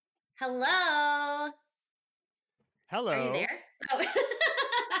Hello. Are you Hello. there? Oh.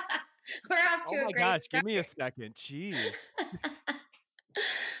 We're off Oh to a my great gosh, start. give me a second. Jeez.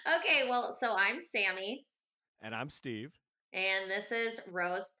 Okay, well, so I'm Sammy, And I'm Steve. and this is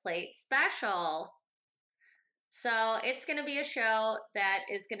Rose Plate Special. So it's going to be a show that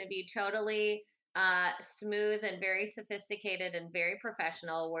is going to be totally smooth and very sophisticated and very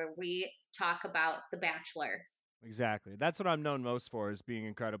professional, where we talk about The Bachelor. Exactly. That's what I'm known most for, is being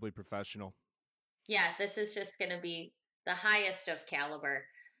incredibly professional. Yeah, this is just going to be the highest of caliber.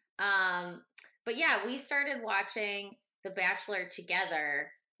 Um, but yeah, we started watching The Bachelor together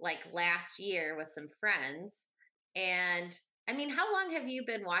like last year with some friends. And I mean, how long have you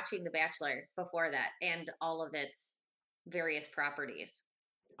been watching The Bachelor before that and all of its various properties?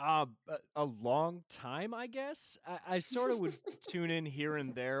 A long time, I guess. I sort of would tune in here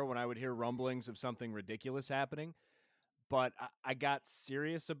and there when I would hear rumblings of something ridiculous happening, but I got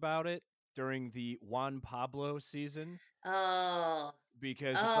serious about it during the Juan Pablo season Oh,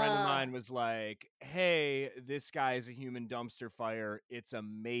 because a friend of oh, mine was like, "Hey, this guy is a human dumpster fire. It's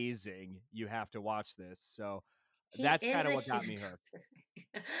amazing. You have to watch this." So he that's is kind of a what got human me hooked.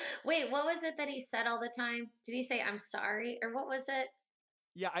 doctor. Wait, what was it that he said all the time? Did he say, I'm sorry? Or what was it?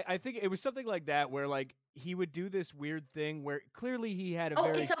 Yeah, I think it was something like that where, like, he would do this weird thing where clearly he had a Oh,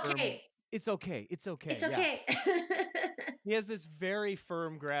 very it's firm okay. "It's okay, it's okay," It's yeah. okay. He has this very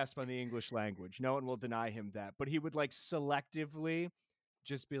firm grasp on the English language, no one will deny him that, but he would, like, selectively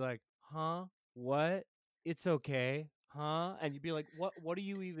just be like, "Huh? What? It's okay. Huh?" And you'd be like, What are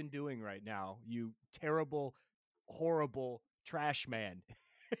you even doing right now, you terrible, horrible trash man?"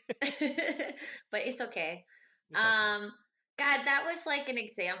 But it's okay. It's okay. Um, God, that was like an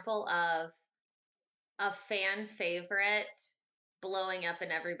example of a fan favorite blowing up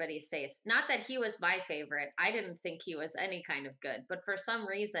in everybody's face. Not that he was my favorite. I didn't think he was any kind of good, but for some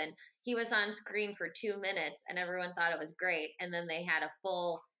reason, he was on screen for 2 minutes and everyone thought it was great. And then they had a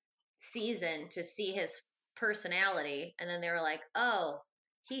full season to see his personality. And then they were like, oh,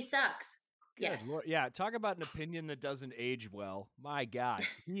 he sucks. Good Yes. lord, yeah, talk about an opinion that doesn't age well. My god,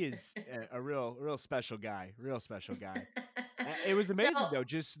 he is a real special guy, real special guy. It was So, amazing though,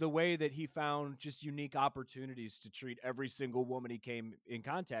 just the way that he found just unique opportunities to treat every single woman he came in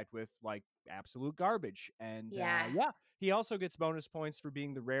contact with like absolute garbage, and, yeah. yeah, he also gets bonus points for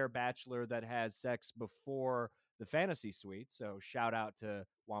being the rare bachelor that has sex before the fantasy suite, so shout out to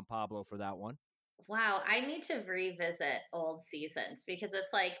Juan Pablo for that one. Wow, I need to revisit old seasons because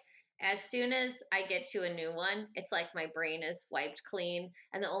it's like as soon as I get to a new one, it's like my brain is wiped clean.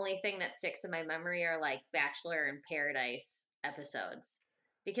 And the only thing that sticks in my memory are like Bachelor in Paradise episodes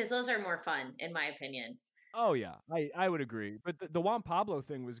because those are more fun, in my opinion. Oh, yeah, I would agree, but the Juan Pablo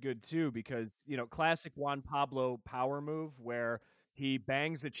thing was good too because, classic Juan Pablo power move where he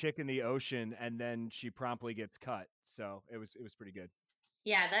bangs a chick in the ocean and then she promptly gets cut, so it was pretty good.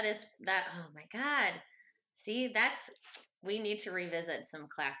 Yeah, that is that. Oh my God. See, we need to revisit some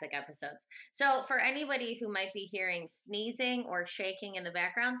classic episodes. So, for anybody who might be hearing sneezing or shaking in the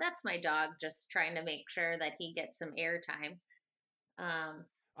background, that's my dog just trying to make sure that he gets some airtime. Um,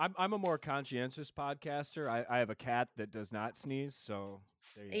 I'm a more conscientious podcaster. I have a cat that does not sneeze, so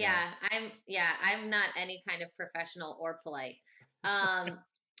there you go. I'm not any kind of professional or polite. Um,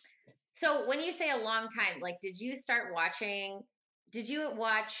 so when you say a long time, like did you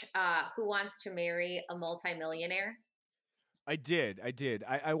watch Who Wants to Marry a Multimillionaire? I did.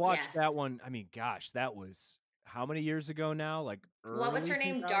 I watched that Yes. one. I mean, gosh, that was how many years ago now? Like What was early her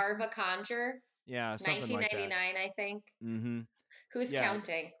name? Darva 2000s? Conjure? Yeah, something like that. 1999, I think. Mhm. Who's Yeah.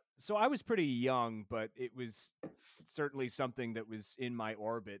 counting? So I was pretty young, but it was certainly something that was in my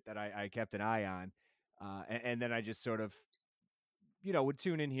orbit that I kept an eye on. And then I just sort of, would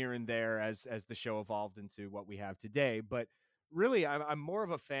tune in here and there as the show evolved into what we have today. But really, I'm more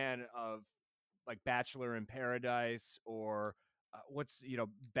of a fan of like Bachelor in Paradise or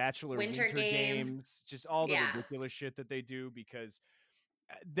Bachelor Winter Winter Games. Games, just all the Yeah. ridiculous shit that they do because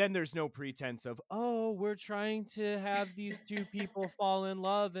then there's no pretense of, oh, we're trying to have these two people fall in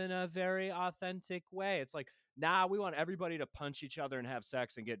love in a very authentic way. It's like, nah, we want everybody to punch each other and have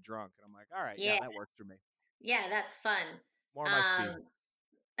sex and get drunk. And I'm like, all right, yeah, Yeah. that works for me. Yeah, that's fun. More my speed.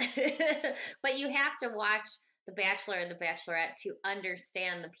 Um, but you have to watch The Bachelor and The Bachelorette to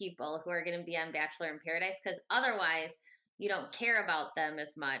understand the people who are going to be on Bachelor in Paradise because otherwise you don't care about them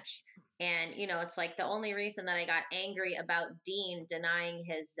as much. And, it's like the only reason that I got angry about Dean denying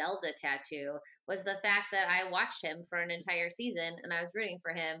his Zelda tattoo was the fact that I watched him for an entire season and I was rooting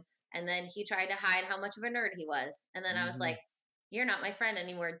for him. And then he tried to hide how much of a nerd he was. And then I was like, Mhm. you're not my friend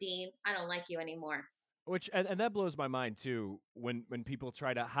anymore, Dean. I don't like you anymore. Which and that blows my mind too when people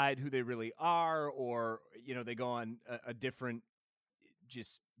try to hide who they really are, or they go on a different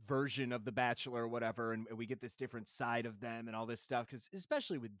just version of the Bachelor or whatever, and we get this different side of them and all this stuff. Because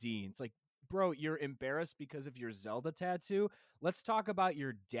especially with Dean, it's like, bro, you're embarrassed because of your Zelda tattoo. Let's talk about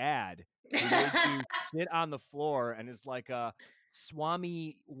your dad who made you sit on the floor and is like a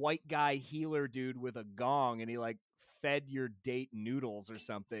Swami white guy healer dude with a gong, and he like fed your date noodles or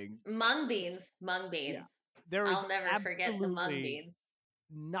something. Mung beans. Yeah, Mung beans. there is I'll never forget the mung absolutely beans.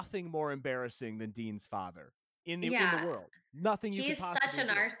 nothing more embarrassing than Dean's father in the Yeah. world. Nothing you could He's such possibly a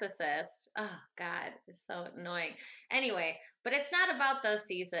do. narcissist. Oh God, it's so annoying. Anyway, but it's not about those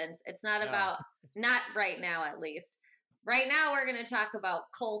seasons. It's not No. about, not right now at least. Right now we're going to talk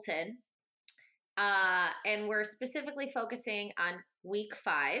about Colton. And we're specifically focusing on week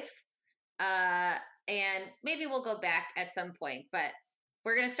 5. And maybe we'll go back at some point, but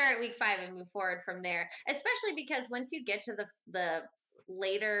we're going to start at week 5 and move forward from there, especially because once you get to the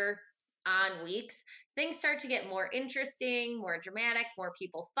later on weeks, things start to get more interesting, more dramatic, more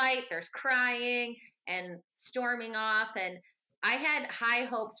people fight, there's crying and storming off. And I had high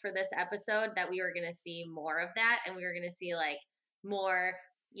hopes for this episode that we were going to see more of that, and we were going to see like more,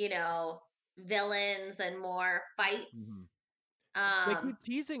 villains and more fights. They keep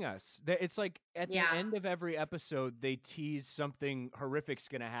teasing us. It's like at the Yeah. end of every episode, they tease something horrific's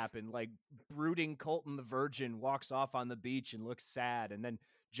going to happen. Like brooding Colton the Virgin walks off on the beach and looks sad, and then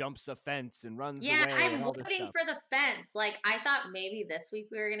jumps a fence and runs Yeah, away. I'm and all this waiting stuff. for the fence. Like, I thought maybe this week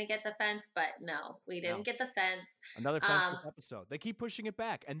we were going to get the fence, but no, we didn't No. get the fence. Another fenceless episode. They keep pushing it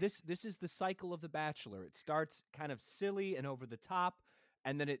back. And this is the cycle of The Bachelor. It starts kind of silly and over the top,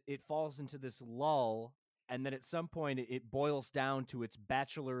 and then it falls into this lull, and then at some point it boils down to its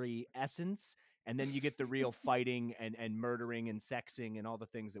bachelory essence, and then you get the real fighting and murdering and sexing and all the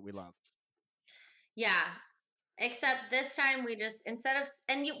things that we love. Yeah. Except this time we just,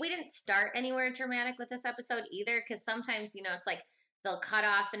 we didn't start anywhere dramatic with this episode either, because sometimes, it's like they'll cut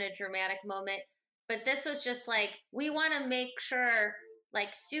off in a dramatic moment. But this was just like, we want to make sure, like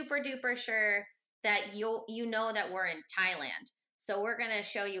super duper sure, that you know that we're in Thailand. So we're going to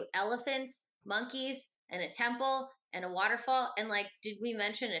show you elephants, monkeys, and a temple and a waterfall. And like, did we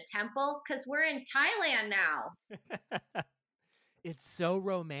mention a temple? Because we're in Thailand now. It's so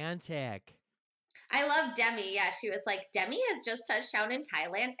romantic. I love Demi. Yeah, she was like, Demi has just touched down in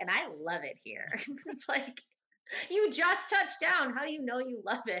Thailand, and I love it here. It's like, you just touched down. How do you know you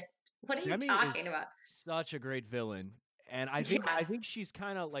love it? What are Demi you talking about? Such a great villain. And I think she's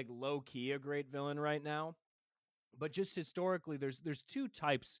kind of like low key a great villain right now. But just historically, there's 2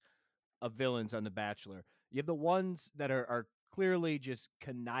 types of villains on The Bachelor. You have the ones that are clearly just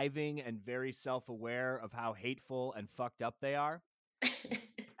conniving and very self-aware of how hateful and fucked up they are.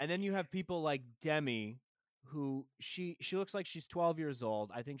 And then you have people like Demi, who she looks like she's 12 years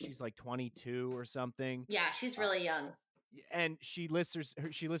old. I think she's like 22 or something. Yeah, she's really young. And she lists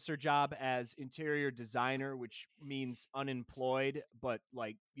her job as interior designer, which means unemployed, but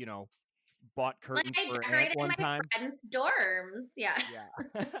like, bought curtains Like, I for an aunt decorated one my time. friends' dorms. Yeah.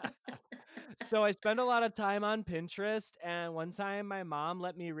 So I spend a lot of time on Pinterest, and one time my mom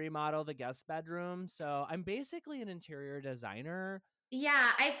let me remodel the guest bedroom. So I'm basically an interior designer. Yeah,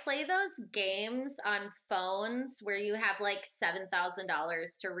 I play those games on phones where you have like $7,000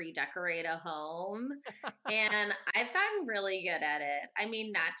 to redecorate a home. And I've gotten really good at it. I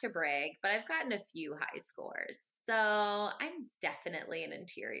mean, not to brag, but I've gotten a few high scores. So I'm definitely an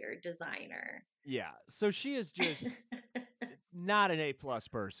interior designer. Yeah. So she is just not an A+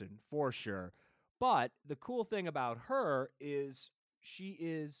 person for sure. But the cool thing about her is she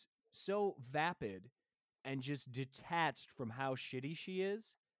is so vapid and just detached from how shitty she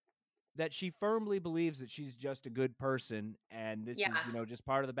is that she firmly believes that she's just a good person, and this is, just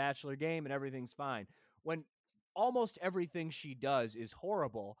part of the Bachelor game and everything's fine. When almost everything she does is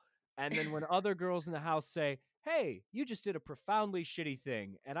horrible, and then when other girls in the house say, hey, you just did a profoundly shitty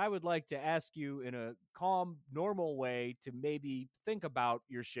thing, and I would like to ask you in a calm, normal way to maybe think about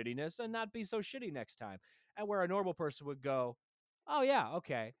your shittiness and not be so shitty next time. And where a normal person would go, oh yeah,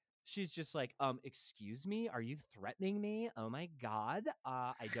 okay. She's just like, excuse me, are you threatening me? Oh my God.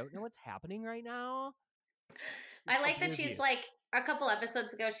 I don't know what's happening right now. I like that she's like, a couple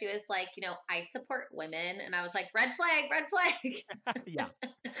episodes ago, she was like, I support women. And I was like, red flag, red flag. Yeah.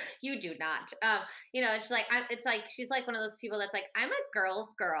 You do not. She's like, she's like one of those people that's like, I'm a girl's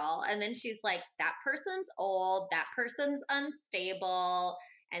girl. And then she's like, that person's old, that person's unstable,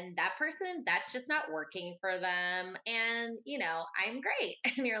 and that person, that's just not working for them. And, I'm great.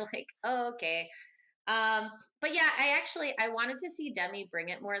 And you're like, oh, okay. But yeah, I wanted to see Demi bring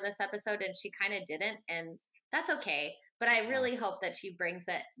it more this episode, and she kind of didn't, and that's okay. But I Yeah. really hope that she brings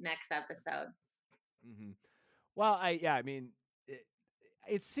it next episode. Hmm. Well, I mean,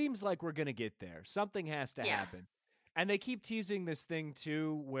 it seems like we're gonna get there. Something has to Yeah. happen, and they keep teasing this thing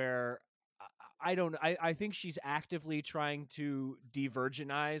too, where I don't. I think she's actively trying to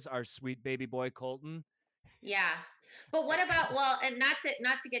de-virginize our sweet baby boy Colton. Yeah. But what about, well, and not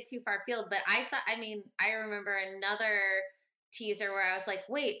to get too far afield, but I mean, I remember another teaser where I was like,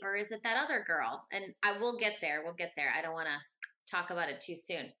 "Wait, or is it that other girl?" And I will get there. We'll get there. I don't want to talk about it too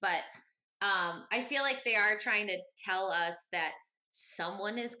soon, but I feel like they are trying to tell us that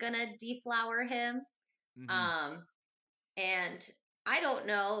someone is going to deflower him. Hmm. Um and I don't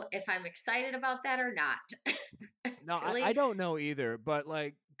know if I'm excited about that or not. No, I Really? don't know either, but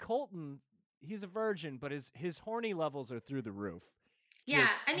like Colton, he's a virgin, but his horny levels are through the roof, Yeah,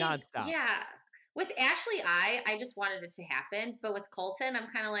 just I mean, nonstop. yeah. With Ashley, I just wanted it to happen, but with Colton, I'm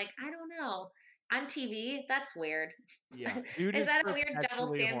kind of like, I don't know. On TV, that's weird. Yeah, dude Is is that a weird double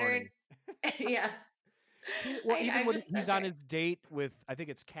perpetually standard? horny. Yeah. Well, even I'm when just he's on okay. his date with, I think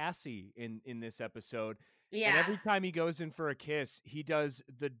it's Cassie in this episode, and Yeah. every time he goes in for a kiss, he does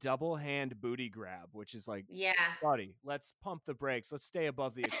the double hand booty grab, which is like, Yeah. buddy, let's pump the brakes. Let's stay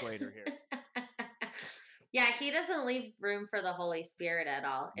above the equator here. Yeah, he doesn't leave room for the Holy Spirit at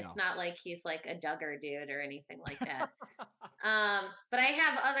all. It's No. not like he's like a Duggar dude or anything like that. But I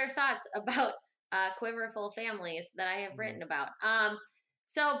have other thoughts about quiverful families that I have Mhm. written about.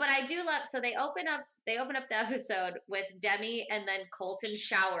 But I do love. So they open up the episode with Demi and then Colton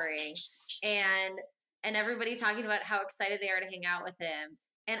showering, and and everybody talking about how excited they are to hang out with him.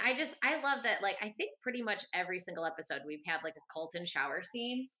 And I love that. Like I think pretty much every single episode we've had like a Colton shower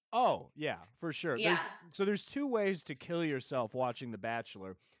scene. Oh, yeah, for sure. Yeah, There's two ways to kill yourself watching The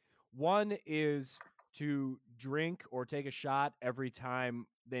Bachelor. One is to drink or take a shot every time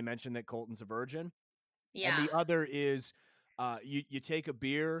they mention that Colton's a virgin. And yeah. the other is you take a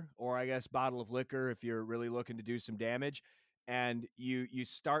beer or I guess bottle of liquor if you're really looking to do some damage, and you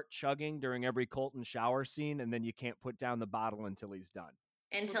start chugging during every Colton shower scene, and then you can't put down the bottle until he's done.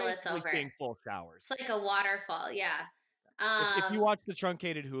 So Until it's basically over. seeing full showers. It's like a waterfall. Yeah. If you Um, watch the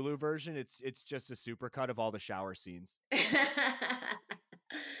truncated Hulu version, it's just a supercut of all the shower scenes.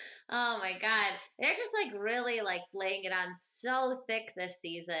 Oh my god. They're just like really like laying it on so thick this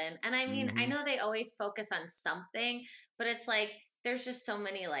season. And I mean, I Hmm. know they always focus on something, but it's like there's just so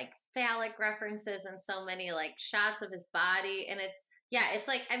many like phallic references and so many like shots of his body and it's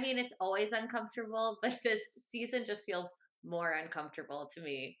like I mean, it's always uncomfortable, but this season just feels more uncomfortable to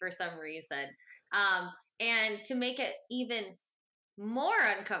me for some reason. Um and to make it even more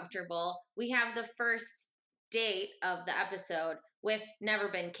uncomfortable, we have the first date of the episode with Never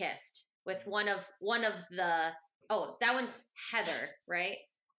Been Kissed with one of the oh, that one's Heather, right?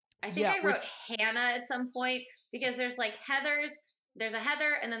 I think Yeah, I wrote which Hannah at some point because there's a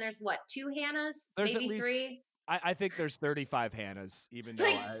Heather and then there's what, two Hannahs, there's at maybe least three? I think there's 35 Hannahs, even though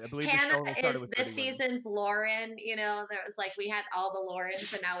Like I believe the Hannah show only started is with this 30 women. season's Lauren, there was like we had all the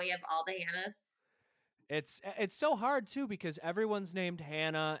Laurens and now we have all the Hannahs. It's so hard too because everyone's named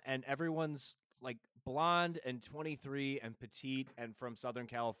Hannah and everyone's like blonde and 23 and petite and from Southern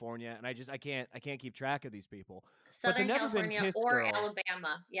California, and I can't keep track of these people. But the Southern Never Been California Kissed or girl,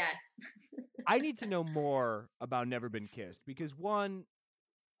 Alabama. Yeah. I need to know more about Never Been Kissed because one,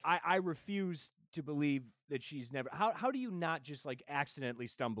 I refuse to believe that she's never. How do you not just like accidentally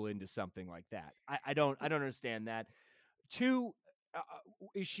stumble into something like that? I don't understand that. Two,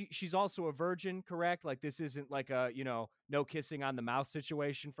 is she's also a virgin, correct? Like this isn't like a no kissing on the mouth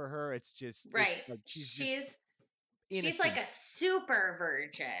situation for her. It's Right. like she's just She's like innocent. a super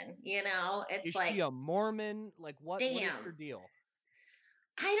virgin. It's Is like, she a Mormon? Like what is her damn. deal?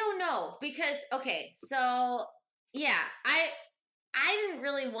 I don't know because okay, so yeah, I didn't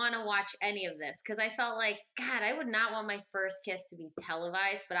really want to watch any of this because I felt like God, I would not want my first kiss to be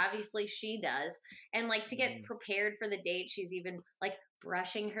televised, but obviously she does. And like to get Mhm. prepared for the date, she's even like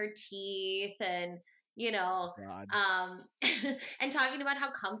brushing her teeth and you Oh know, God. um and talking about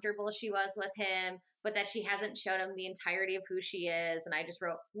how comfortable she was with him, but that she hasn't shown him the entirety of who she is. And I just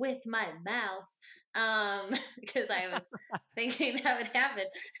wrote with my mouth. Because I was thinking that would happen.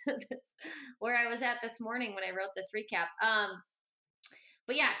 That's where I was at this morning when I wrote this recap.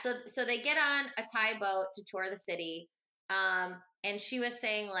 But yeah, so they get on a Thai boat to tour the city. And she was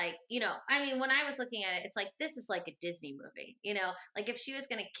saying like, I mean, when I was looking at it, it's like this is like a Disney movie, like if she was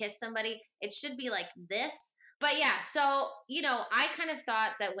gonna kiss somebody, it should be like this. But yeah, so I kind of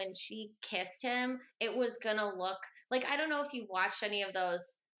thought that when she kissed him, it was gonna look like I don't know if you watched any of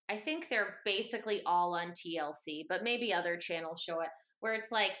those I think they're basically all on TLC, but maybe other channels show it, where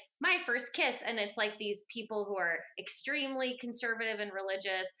it's like my first kiss, and it's like these people who are extremely conservative and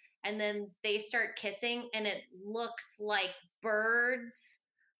religious, and then they start kissing, and it looks like birds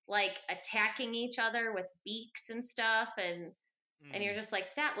like attacking each other with beaks and stuff, and you're just like,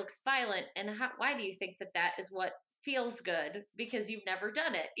 that looks violent, and why do you think that that is what feels good? Because you've never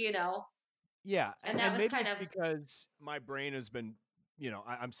done it, you know? Yeah, And that and was maybe kind it's of, because my brain has been,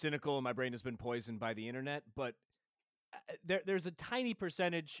 I'm cynical and my brain has been poisoned by the internet, but there's a tiny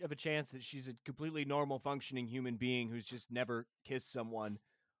percentage of a chance that she's a completely normal functioning human being who's just never kissed someone.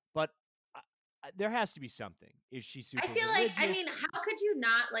 But there has to be something. Is she I super feel like, I religious? mean, how could you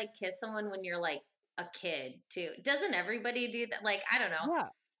not like kiss someone when you're like a kid too? Doesn't everybody do that? Like, I don't know. Yeah.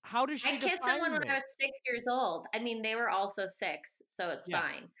 How does I she kissed someone define when I this? was 6 years old. I mean, they were also six, so it's Yeah.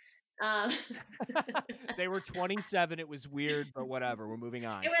 fine. Um, They were 27. It was weird, but whatever. We're moving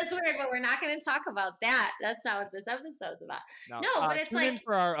on. it was weird, but we're not going to talk about that. That's not what this episode's about. Now, No, but it's tune like, in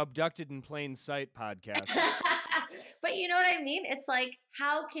for our Abducted in Plain Sight podcast. but you know what I mean? It's like,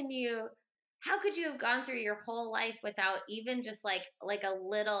 how could you have gone through your whole life without even just like a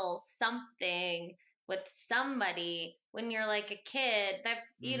little something with somebody when you're like a kid? That,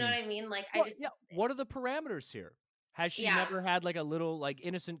 you know Mhm. what I mean? Like, I Well, just, yeah. What are the parameters here? Has she yeah. never had like a little like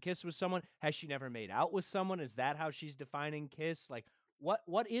innocent kiss with someone? Has she never made out with someone? Is that how she's defining kiss? Like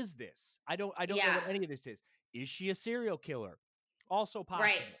what is this? I don't know Yeah. what any of this is. Is she a serial killer? Also possible.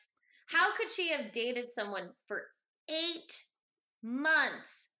 Right. How could she have dated someone for 8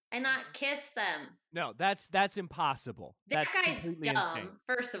 months and not kiss them? No, that's impossible. That That's guy's completely dumb, insane.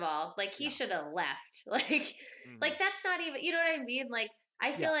 first of all. Like, he Yeah. should have left. Like, Mhm. like that's not even, you know what I mean? Like,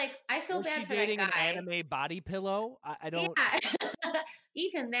 I feel Yeah. like, I feel Was bad she for that dating an guy. anime body pillow? I don't. Yeah.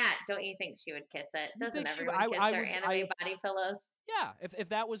 Even that, don't you think she would kiss it? You Doesn't think she? everyone kiss I their would. anime body pillows? Yeah. If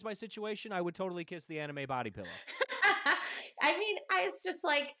that was my situation, I would totally kiss the anime body pillow. I mean, I was just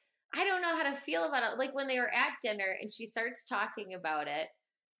like, I don't know how to feel about it. Like when they were at dinner and she starts talking about it,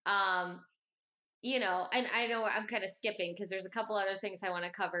 um, you know, and I know I'm kind of skipping because there's a couple other things I want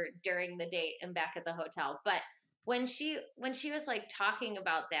to cover during the date and back at the hotel. But when she was like talking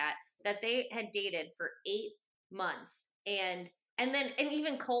about that they had dated for 8 months, and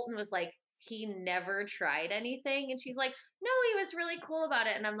even Colton was like, he never tried anything, and she's like, no, he was really cool about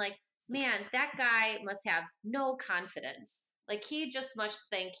it, and I'm like, man, that guy must have no confidence. Like, he just must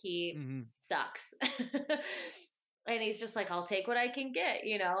think he Mhm. sucks. And he's just like, I'll take what I can get,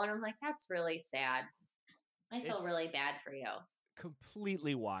 you know? And I'm like, that's really sad. I feel It's really bad for you.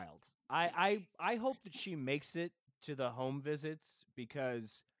 completely wild. I hope that she makes it to the home visits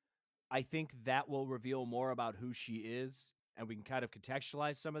because I think that will reveal more about who she is and we can kind of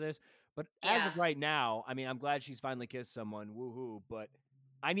contextualize some of this. But as Yeah. of right now, I mean, I'm glad she's finally kissed someone. Woohoo! But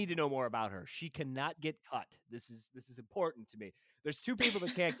I need to know more about her. She cannot get cut. This is important to me. There's two people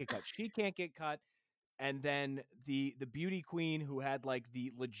that can't get cut. She can't get cut, and then the beauty queen who had like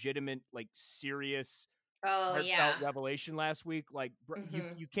the legitimate, like serious Oh, yeah. heartfelt revelation last week. Like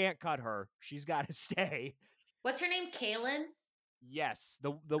Mhm. you can't cut her. She's got to stay. What's her name? Kaylin? Yes,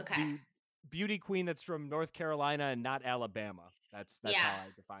 Okay. the beauty queen that's from North Carolina and not Alabama. That's Yeah. how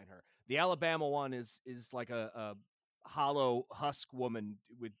I define her. The Alabama one is like a hollow husk woman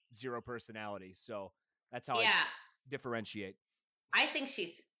with zero personality. So that's how I Yeah. differentiate. I think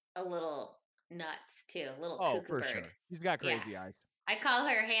she's a little nuts too, a little Oh, cuckoo for bird. sure. She's got Yeah. crazy eyes. I call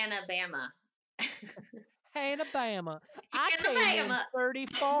her Hannah Bama. Hannah Bama. I Hannah came in Bama.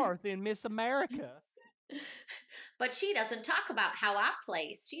 34th in Miss America. But she doesn't talk about how I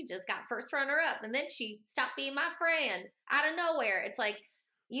place. She just got first runner up, and then she stopped being my friend out of nowhere. It's like,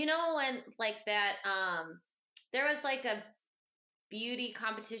 you know, when like that, there was like a beauty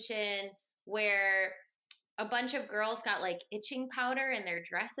competition where a bunch of girls got like itching powder in their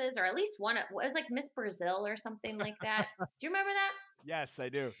dresses, or at least one. It was like Miss Brazil or something like that. Do you remember that? Yes, I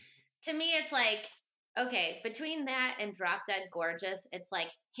do. To me, it's like, okay, between that and Drop Dead Gorgeous, it's like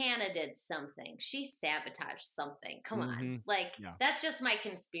Hannah did something. She sabotaged something. Come on. Like, Yeah. that's just my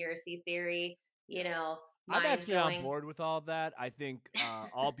conspiracy theory, you know, I'm mind actually on going. board with all of that. I think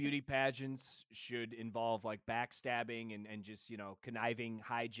all beauty pageants should involve like backstabbing and just, conniving,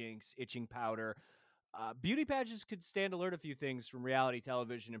 hijinks, itching powder. Beauty pageants could stand to learn a few things from reality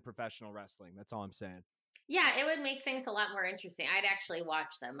television and professional wrestling. That's all I'm saying. Yeah, it would make things a lot more interesting. I'd actually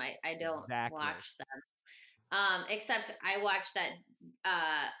watch them. I don't watch them. Except I watched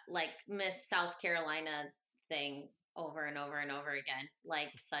that like Miss South Carolina thing over and over and over again. Like,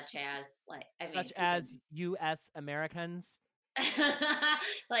 such as U.S. Americans.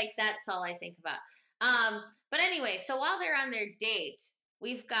 Like, that's all I think about. But anyway, so while they're on their date,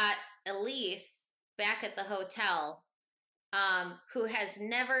 we've got Elise back at the hotel, who has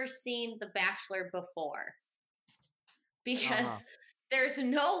never seen The Bachelor before, because there's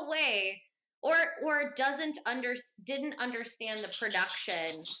no way, or didn't understand the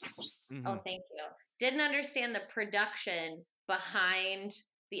production. Mm-hmm. Oh, thank you. Didn't understand the production behind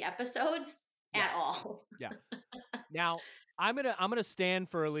the episodes at all. Yeah. Now I'm gonna stand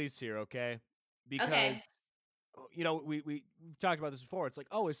for Elise here, okay? Because Okay. you know, we've talked about this before. It's like,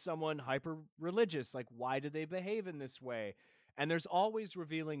 oh, is someone hyper religious? Like, why do they behave in this way? And there's always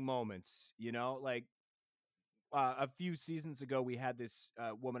revealing moments, you know, like a few seasons ago, we had this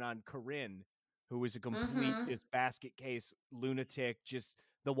woman on, Corinne, who was a complete Mm-hmm. just basket case lunatic, just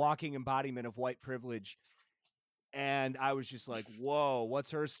the walking embodiment of white privilege. And I was just like, whoa,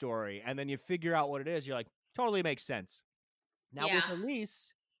 what's her story? And then you figure out what it is. You're like, totally makes sense. Now Yeah. with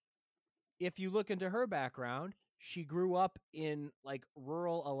Elise, if you look into her background, she grew up in like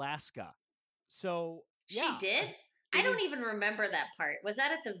rural Alaska. So yeah, She did? I it is. don't even remember that part. Was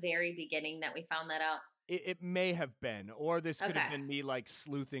that at the very beginning that we found that out? It may have been, or this could have Okay. been me like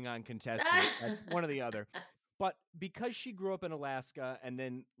sleuthing on contestants. That's one or the other. But because she grew up in Alaska and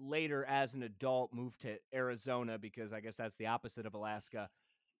then later as an adult moved to Arizona, because I guess that's the opposite of Alaska,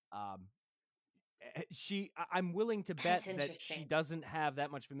 um, I'm willing to bet That's that she interesting. doesn't have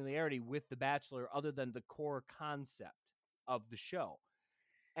that much familiarity with The Bachelor other than the core concept of the show.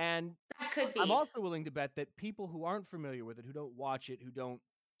 And That could I'm be. also willing to bet that people who aren't familiar with it, who don't watch it, who don't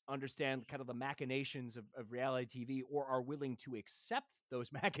understand kind of the machinations of reality TV or are willing to accept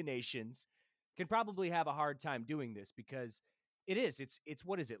those machinations, can probably have a hard time doing this, because it's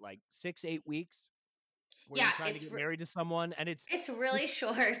what is it, like 6-8 weeks where Yeah, you're trying to get married to someone, and it's really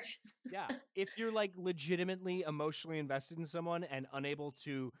short. yeah, if you're like legitimately emotionally invested in someone and unable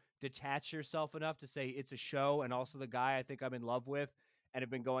to detach yourself enough to say it's a show, and also the guy I think I'm in love with and have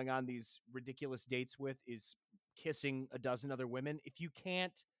been going on these ridiculous dates with is kissing a dozen other women, if you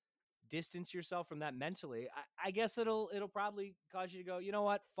can't distance yourself from that mentally, I guess it'll probably cause you to go, you know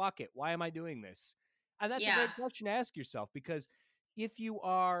what, fuck it, why am I doing this? And that's a Yeah. great question to ask yourself, because if you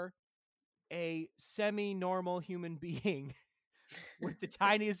are a semi-normal human being with the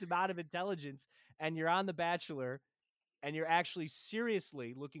tiniest amount of intelligence and you're on The Bachelor and you're actually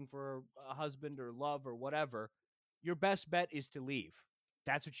seriously looking for a husband or love or whatever, your best bet is to leave.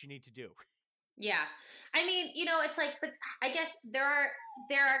 That's what you need to do. Yeah. I mean, it's like, but I guess there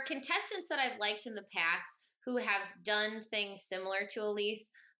are contestants that I've liked in the past who have done things similar to Elise.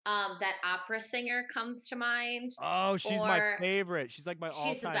 That opera singer comes to mind, Oh, she's my or favorite. She's like my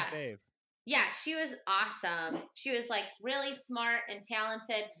she's the all-time best. fave. Yeah, she was awesome. She was like really smart and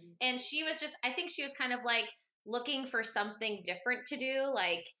talented. And she was just, I think she was kind of like looking for something different to do.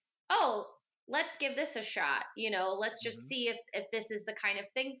 Like, oh, let's give this a shot. Let's just Mhm. see if this is the kind of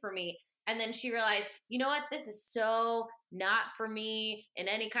thing for me. And then she realized, you know what, this is so not for me in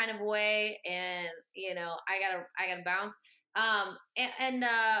any kind of way. And, I gotta bounce.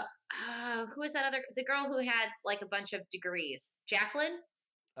 Who is that the girl who had like a bunch of degrees? Jacqueline?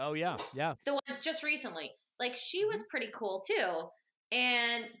 Oh yeah, yeah. The one just recently. Like, she was Mhm. pretty cool too.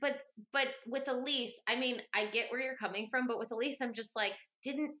 And but with Elise, I mean, I get where you're coming from, but with Elise, I'm just like,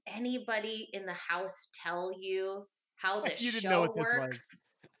 didn't anybody in the house tell you how this You didn't know show what this was. works?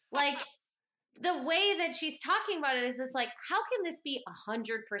 Like, the way that she's talking about it is just like, how can this be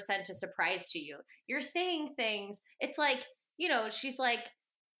 100% a surprise to you? You're saying things. It's like, she's like,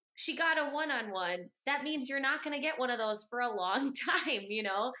 she got a one-on-one. That means you're not going to get one of those for a long time.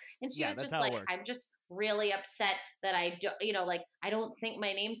 And she Yeah, was that's just how it like, works. I'm just really upset that I do, like, I don't think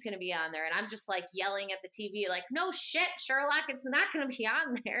my name's going to be on there. And I'm just like yelling at the TV, like, no shit, Sherlock, it's not going to be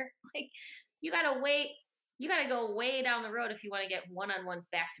on there. Like, you got to wait. You got to go way down the road if you want to get one-on-ones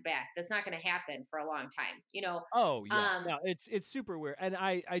back to back. That's not going to happen for a long time. Oh yeah, Um, no, it's super weird, and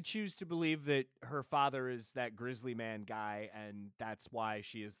I choose to believe that her father is that grizzly man guy, and that's why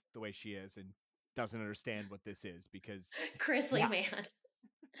she is the way she is, and doesn't understand what this is, because Grizzly yeah, Man.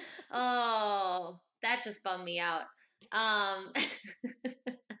 Oh, that just bummed me out. Um,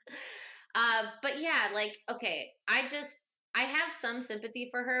 but yeah, like, okay, I have some sympathy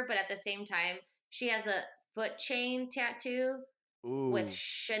for her, but at the same time, she has a foot chain tattoo with ooh,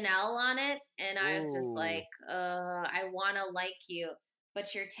 Chanel on it, and I was just ooh, like, I want to like you,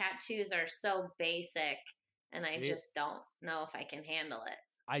 but your tattoos are so basic, and I see, just don't know if I can handle it.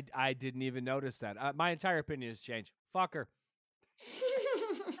 I didn't even notice that. My entire opinion has changed. Fuck her.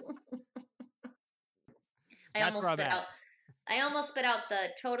 I That's where almost I'm spit at. out. I almost spit out the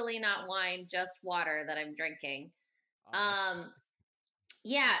totally not wine, just water that I'm drinking. That's Um,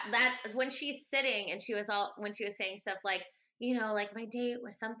 yeah, that when she's sitting and when she was saying stuff like, like my date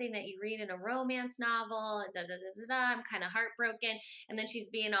was something that you read in a romance novel, and da da da da da. I'm kind of heartbroken. And then she's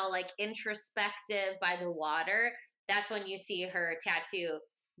being all like introspective by the water. That's when you see her tattoo.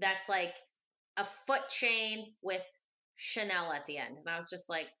 That's like a foot chain with Chanel at the end. And I was just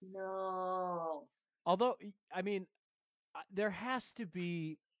like, no. Although, I mean, there has to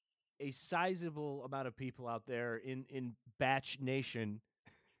be a sizable amount of people out there in Batch Nation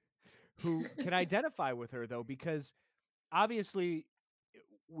who can identify with her, though, because obviously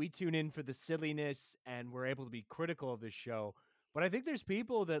we tune in for the silliness and we're able to be critical of this show. But I think there's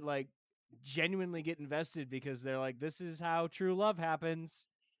people that like genuinely get invested because they're like, this is how true love happens.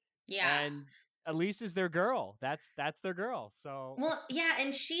 Yeah. And Elise is their girl. That's their girl. So Well, yeah,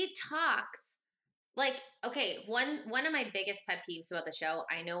 and she talks like, okay, one of my biggest pet peeves about the show,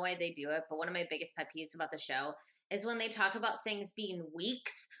 I know why they do it, but one of my biggest pet peeves about the show is when they talk about things being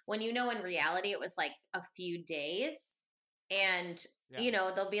weeks, when in reality it was like a few days. And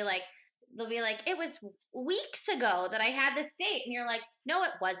they'll be like, it was weeks ago that I had this date. And you're like, no,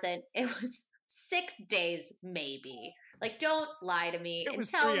 it wasn't. It was 6 days, maybe. Like, don't lie to me. it and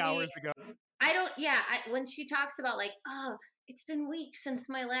was tell 3 me, hours ago. I don't, when she talks about like, oh, it's been weeks since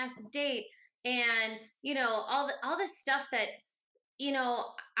my last date. And, all this stuff that,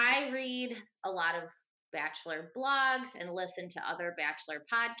 I read a lot of Bachelor blogs and listen to other Bachelor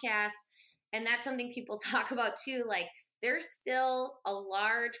podcasts. And that's something people talk about too. Like, there's still a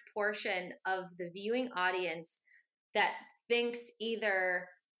large portion of the viewing audience that thinks either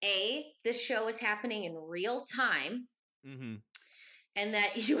A, this show is happening in real time, and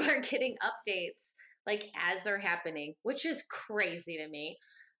that you are getting updates like as they're happening, which is crazy to me.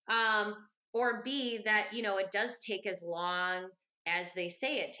 Or B, that, it does take as long as they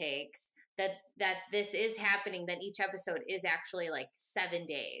say it takes, that this is happening, that each episode is actually like 7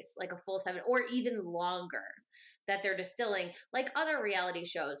 days, like a full 7, or even longer, that they're distilling, like other reality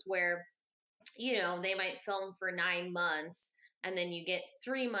shows where, they might film for 9 months and then you get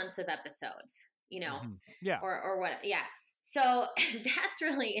 3 months of episodes, Yeah. Or what. Yeah. So that's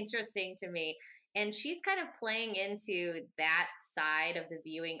really interesting to me. And she's kind of playing into that side of the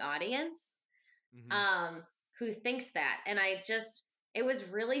viewing audience, who thinks that. And it was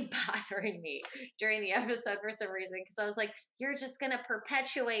really bothering me during the episode for some reason, because I was like, you're just going to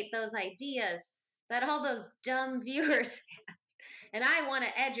perpetuate those ideas that all those dumb viewers have. And I want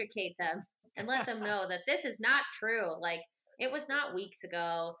to educate them and let them know that this is not true. Like, it was not weeks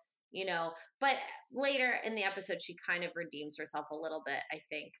ago, but later in the episode, she kind of redeems herself a little bit, I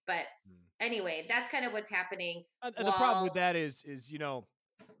think. But anyway, that's kind of what's happening. And the problem with that is,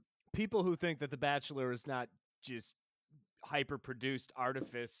 people who think that The Bachelor is not just hyper-produced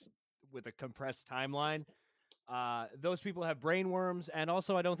artifice with a compressed timeline, those people have brain worms, and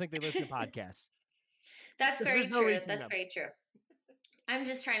also I don't think they listen to podcasts. That's very true. That's very true. I'm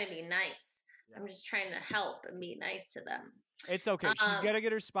just trying to be nice. Yeah. I'm just trying to help and be nice to them. It's okay. She's got to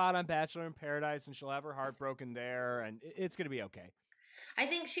get her spot on Bachelor in Paradise, and she'll have her heart broken there, and it's going to be okay. I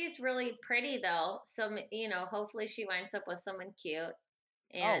think she's really pretty, though. So, hopefully she winds up with someone cute.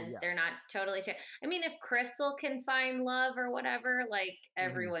 And they're not totally. I mean, if Crystal can find love or whatever, like,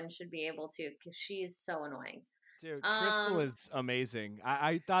 everyone should be able to, because she's so annoying. Dude, Crystal is amazing.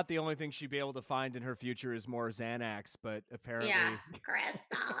 I thought the only thing she'd be able to find in her future is more Xanax, but apparently. Yeah,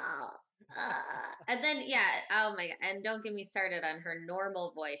 Crystal. And then, oh my God. And don't get me started on her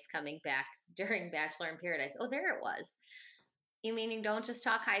normal voice coming back during Bachelor in Paradise. Oh, there it was. You mean you don't just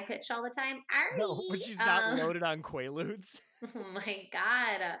talk high pitched all the time? No, but she's not loaded on Quaaludes. Oh my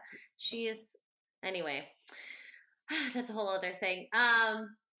God. Anyway, that's a whole other thing.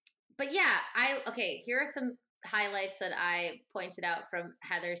 But yeah, here are some highlights that I pointed out from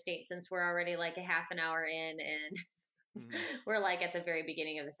Heather's date, since we're already like a half an hour in and we're like at the very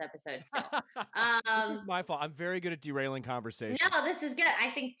beginning of this episode still. This is my fault. I'm very good at derailing conversation. No, this is good.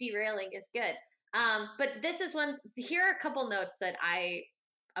 I think derailing is good. But this is here are a couple notes that I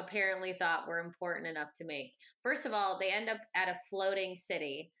apparently thought were important enough to make. First of all, they end up at a floating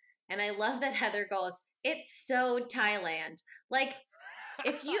city. And I love that Heather goes, it's so Thailand. Like,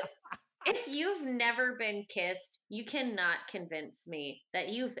 if you've never been kissed, you cannot convince me that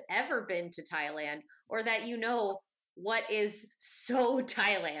you've ever been to Thailand, or that you know what is so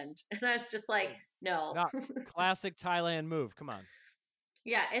Thailand. And that's just like, no. Classic Thailand move. Come on.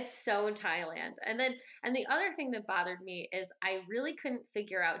 Yeah, it's so Thailand. And the other thing that bothered me is I really couldn't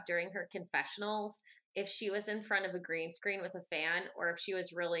figure out during her confessionals if she was in front of a green screen with a fan, or if she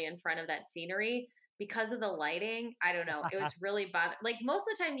was really in front of that scenery. Because of the lighting, I don't know. It was really bothered. Like, most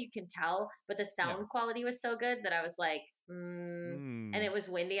of the time you can tell, but the sound quality was so good that I was like, and it was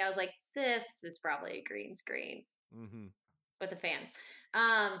windy. I was like, this was probably a green screen. with a fan.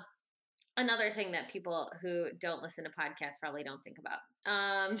 Um, another thing that people who don't listen to podcasts probably don't think about.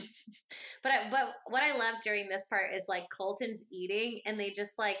 But what I love during this part is like Colton's eating and they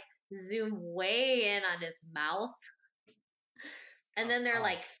just like zoom way in on his mouth. And then they're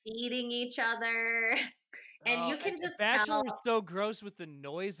like feeding each other. And you can just Bachelor tell. is so gross with the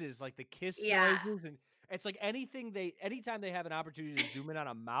noises, like the kiss noises, and it's like anytime they have an opportunity to zoom in on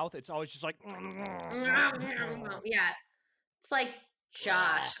a mouth, it's always just like Yeah. It's like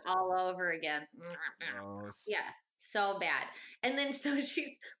Josh all over again. Gross. Yeah, so bad. And then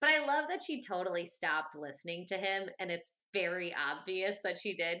but I love that she totally stopped listening to him and it's very obvious that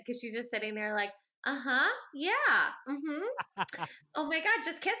she did because she's just sitting there like, uh-huh, yeah, mm-hmm. Oh my God,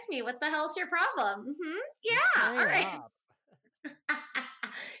 just kiss me. What the hell's your problem? Mm-hmm, yeah, all right.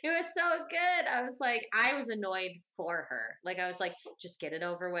 It was so good. I was annoyed for her. Like, I was like, just get it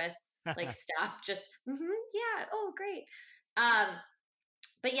over with. Like, stop. Just, yeah. Oh, great.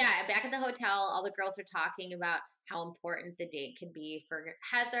 But yeah, back at the hotel, all the girls are talking about how important the date could be for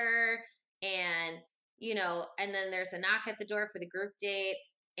Heather. And, and then there's a knock at the door for the group date.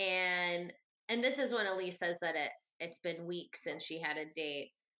 And this is when Elise says that it's been weeks since she had a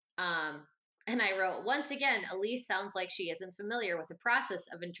date. And I wrote, once again, Elise sounds like she isn't familiar with the process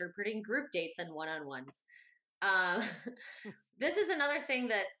of interpreting group dates and one-on-ones. This is another thing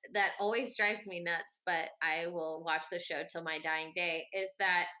that always drives me nuts, but I will watch the show till my dying day, is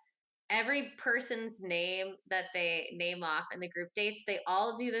that every person's name that they name off in the group dates, they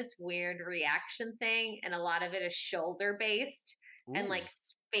all do this weird reaction thing, and a lot of it is shoulder-based and like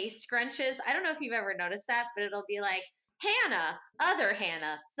face scrunches. I don't know if you've ever noticed that, but it'll be like, Hannah, other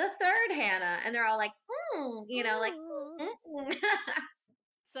Hannah, the third Hannah. And they're all like, like,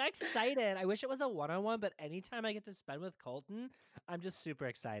 so excited. I wish it was a one-on-one, but anytime I get to spend with Colton, I'm just super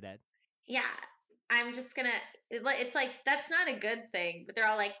excited. Yeah. I'm just gonna, it's like, that's not a good thing, but they're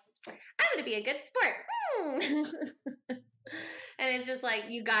all like, I'm gonna be a good sport. And it's just like,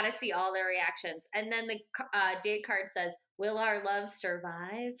 you gotta see all their reactions. And then the date card says, will our love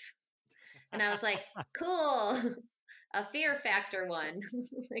survive? And I was like, cool. A fear factor one.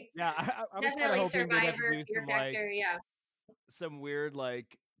 Like, yeah, I was definitely Survivor, fear factor, yeah. Some weird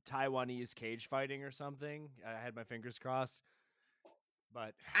like Taiwanese cage fighting or something. I had my fingers crossed.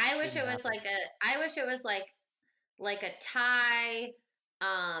 But I wish it was like a Thai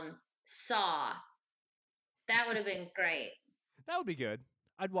Saw. That would have been great. That would be good.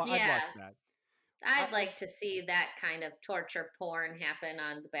 I'd watch that. I'd like to see that kind of torture porn happen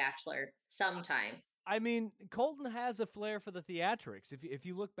on The Bachelor sometime. I mean, Colton has a flair for the theatrics. If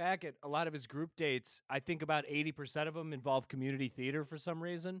you look back at a lot of his group dates, I think about 80% of them involve community theater for some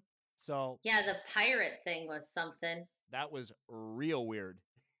reason. So yeah, the pirate thing was something. That was real weird.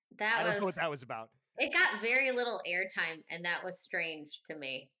 I don't know what that was about. It got very little airtime, and that was strange to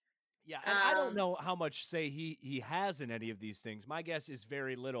me. Yeah, and I don't know how much say he has in any of these things. My guess is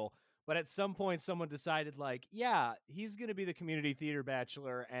very little. But at some point, someone decided, like, yeah, he's going to be the community theater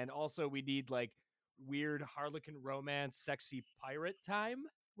bachelor, and also we need, like, weird harlequin romance, sexy pirate time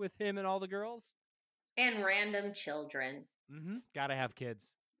with him and all the girls. And random children. Mm-hmm. Gotta have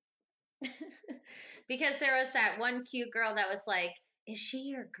kids. Because there was that one cute girl that was like, is she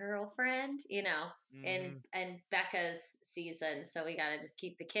your girlfriend? In Becca's season. So we gotta just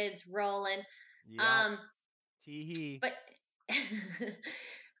keep the kids rolling. Yep. Tee-hee.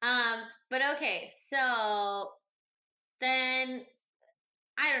 But okay, so then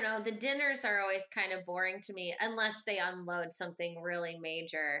I don't know, the dinners are always kind of boring to me unless they unload something really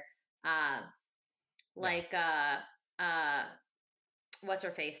major. What's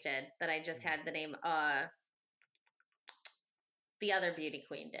her face did that I just had the name the other beauty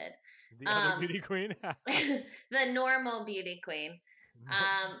queen did. The other beauty queen? The normal beauty queen.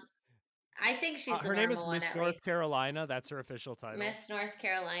 I think she's the her name is Miss North Carolina. That's her official title. Miss North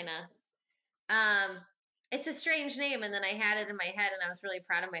Carolina. It's a strange name, and then I had it in my head, and I was really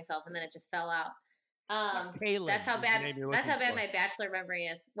proud of myself, and then it just fell out. Kaylin. That's how bad my Bachelor memory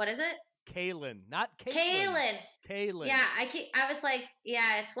is. What is it? Kaylin, not Caitlin. Kaylin. Yeah, I was like,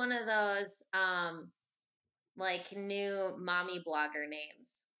 yeah, it's one of those like new mommy blogger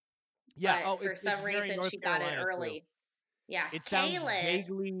names. Yeah. But for some reason she got it early. Too. Yeah, it sounds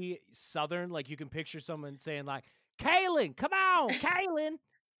vaguely Southern. Like you can picture someone saying like, "Kaylin, come on, Kaylin."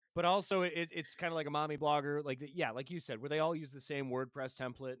 But also, it's kind of like a mommy blogger, like like you said, where they all use the same WordPress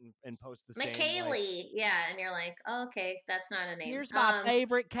template and post the same. McKaylee, yeah, and you're like, oh, okay, that's not a name. Here's my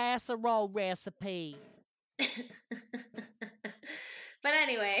favorite casserole recipe. But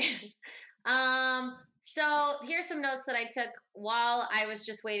anyway, so here's some notes that I took while I was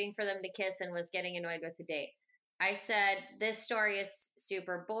just waiting for them to kiss and was getting annoyed with the date. I said, this story is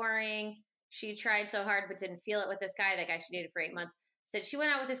super boring. She tried so hard but didn't feel it with this guy, that guy she dated for 8 months. Said she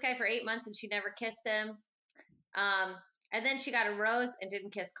went out with this guy for 8 months and she never kissed him. And then she got a rose and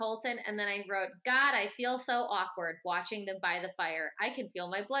didn't kiss Colton. And then I wrote, God, I feel so awkward watching them by the fire. I can feel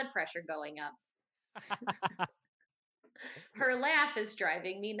my blood pressure going up. Her laugh is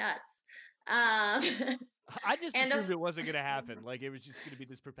driving me nuts. I just assumed it wasn't going to happen. Like, it was just going to be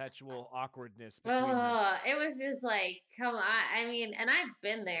this perpetual awkwardness between it was just like, come on. I mean, and I've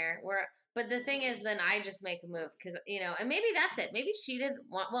been there but the thing is, then I just make a move because, and maybe that's it. Maybe she didn't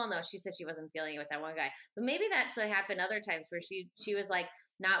want, well, no, she said she wasn't feeling it with that one guy, but maybe that's what happened other times where she was like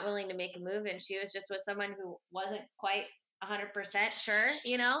not willing to make a move and she was just with someone who wasn't quite 100% sure,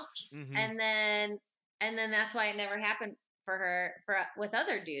 Mm-hmm. and then that's why it never happened for her with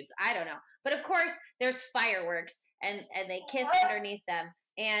other dudes. I don't know. But of course there's fireworks and they kiss underneath them.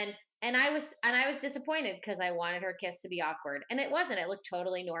 And I was disappointed because I wanted her kiss to be awkward. And it wasn't. It looked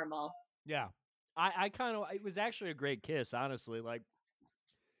totally normal. Yeah. I kind of, it was actually a great kiss, honestly. Like,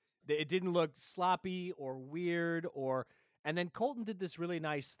 it didn't look sloppy or weird and then Colton did this really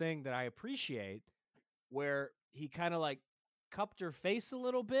nice thing that I appreciate where he kind of like cupped her face a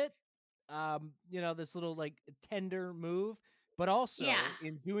little bit. This little like tender move, but also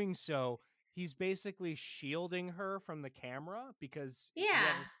in doing so, he's basically shielding her from the camera because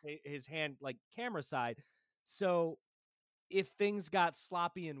his hand like camera side. So if things got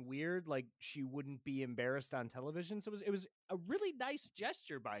sloppy and weird, like she wouldn't be embarrassed on television. So it was a really nice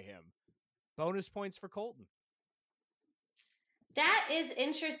gesture by him. Bonus points for Colton. That is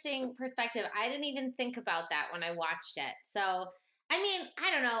interesting perspective. I didn't even think about that when I watched it. So, I mean, I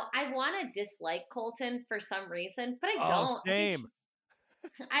don't know. I want to dislike Colton for some reason, but I don't. Same.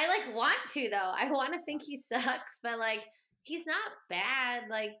 I like want to though. I want to think he sucks, but like he's not bad.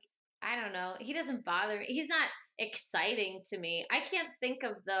 Like, I don't know. He doesn't bother me. He's not exciting to me. I can't think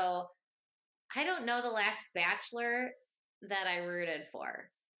of though. I don't know the last Bachelor that I rooted for.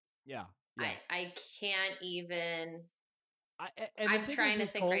 Yeah. I can't even. I'm trying to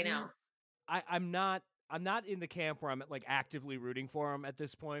think right now. I'm not in the camp where I'm like actively rooting for him at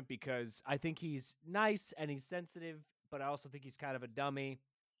this point because I think he's nice and he's sensitive, but I also think he's kind of a dummy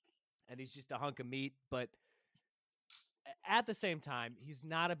and he's just a hunk of meat. But at the same time, he's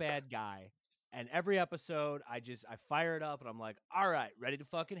not a bad guy. And every episode, I fire it up and I'm like, all right, ready to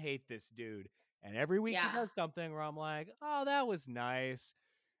fucking hate this dude. And every week he does something where I'm like, oh, that was nice.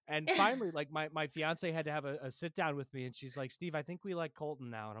 And finally, like my fiance had to have a sit down with me and she's like, Steve, I think we like Colton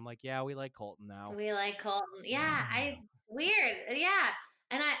now. And I'm like, yeah, we like Colton now. We like Colton. Yeah. Weird. Yeah.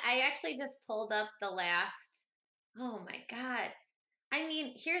 And I actually just pulled up the last, oh my God. I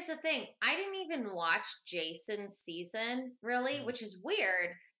mean, here's the thing. I didn't even watch Jason's season really, which is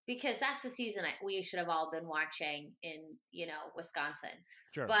weird because that's the season we should have all been watching in, Wisconsin.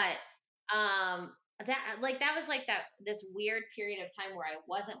 Sure. But, that was like this weird period of time where I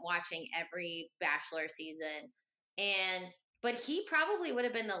wasn't watching every Bachelor season, but he probably would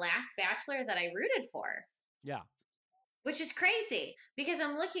have been the last Bachelor that I rooted for. Yeah, which is crazy because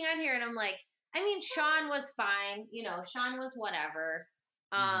I'm looking on here and I'm like, I mean, Sean was fine, Sean was whatever.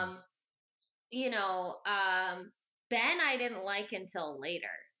 Ben I didn't like until later.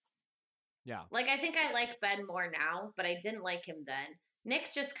 Yeah, like I think I like Ben more now, but I didn't like him then.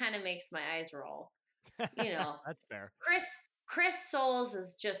 Nick just kind of makes my eyes roll. That's fair. Chris Soules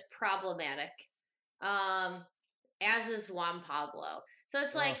is just problematic. As is Juan Pablo. So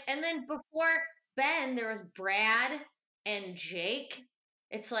it's like, and then before Ben, there was Brad and Jake.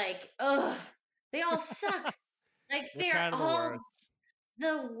 It's like, ugh, they all suck. Like they're all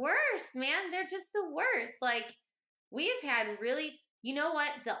the worst, man. They're just the worst. Like we have had really, you know what?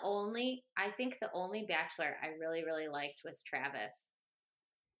 I think the only Bachelor I really, really liked was Travis.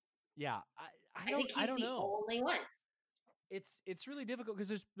 Yeah, I think he's the only one. It's really difficult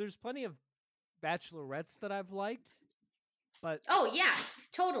because there's plenty of bachelorettes that I've liked, but yeah,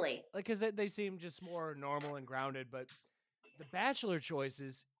 totally. Like because they seem just more normal and grounded. But the Bachelor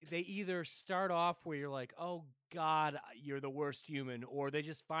choices, they either start off where you're like, oh God, you're the worst human, or they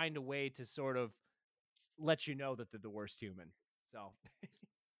just find a way to sort of let you know that they're the worst human. So.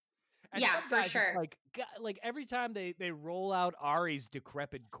 Yeah, for sure. Like every time they roll out Ari's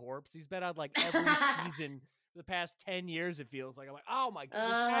decrepit corpse, he's been on like every season for the past 10 years. It feels like I'm like, oh my God,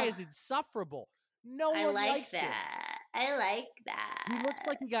 this guy is insufferable. No one likes that. I like that. He looks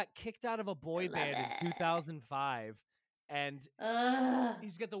like he got kicked out of a boy band in 2005, and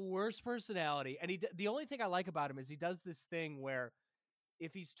he's got the worst personality. And the only thing I like about him is he does this thing where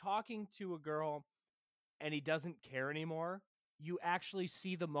if he's talking to a girl and he doesn't care anymore, you actually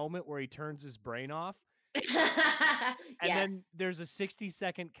see the moment where he turns his brain off. And Yes. then there's a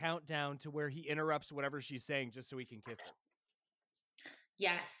 60-second countdown to where he interrupts whatever she's saying just so he can kiss her.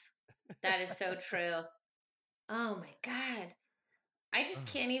 Yes. That is so true. Oh my God. I just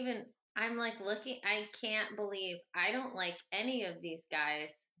can't even. I'm like looking. I can't believe I don't like any of these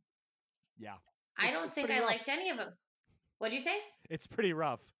guys. Yeah. I don't It's think pretty I rough. liked any of them. What'd you say? It's pretty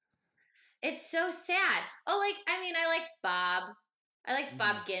rough. It's so sad. Oh, like, I mean, I liked Bob. I liked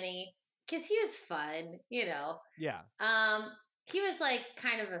Bob Guinea because he was fun, you know. Yeah. He was like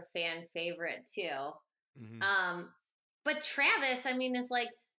kind of a fan favorite too. Mhm. But Travis, I mean, is like,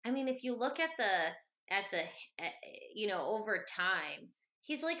 I mean, if you look at you know, over time,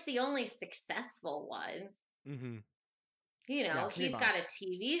 he's like the only successful one. Mm-hmm. You know, Yeah, pretty he's much. got a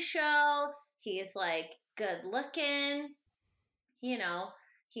TV show. He's like good looking. You know,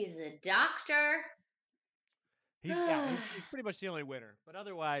 he's a doctor. He's pretty much the only winner. But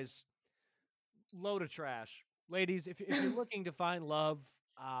otherwise, load of trash. Ladies, if you're looking to find love,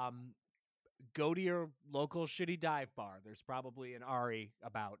 go to your local shitty dive bar. There's probably an Ari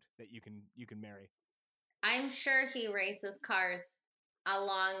about that you can marry. I'm sure he races cars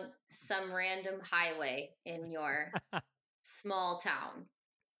along some random highway in your small town,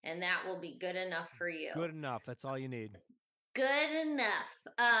 and that will be good enough for you. Good enough. That's all you need. Good enough.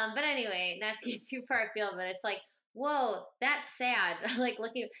 But anyway, not to get too far afield, but it's like, whoa, that's sad. Like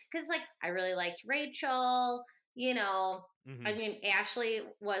looking, because like I really liked Rachel. You know, I mean, Ashley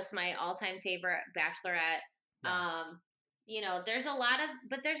was my all-time favorite Bachelorette. Yeah. You know, there's a lot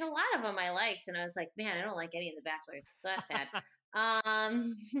of them I liked, and I was like, man, I don't like any of the Bachelors, so that's sad.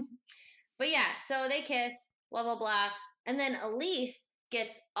 But yeah, so they kiss, blah blah blah, and then Elise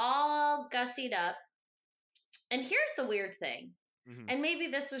gets all gussied up. And here's the weird thing, and maybe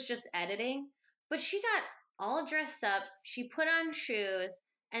this was just editing, but she got all dressed up. She put on shoes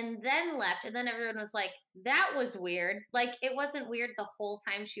and then left. And then everyone was like, that was weird. Like, it wasn't weird the whole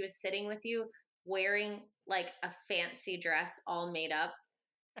time she was sitting with you wearing like a fancy dress all made up.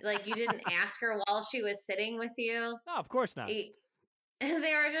 Like, you didn't ask her while she was sitting with you. No, of course not. They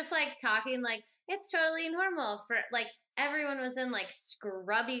were just like talking like, it's totally normal for like, everyone was in like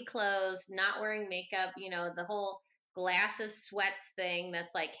scrubby clothes, not wearing makeup, you know, the whole glasses sweats thing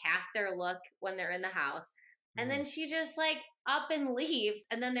that's like half their look when they're in the house. And then she just like up and leaves.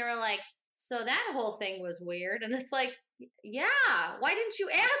 And then they were like, so that whole thing was weird. And it's like, yeah, why didn't you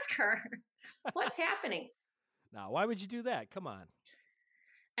ask her? What's happening? Now, why would you do that? Come on.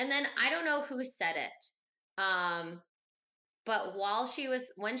 And then I don't know who said it. But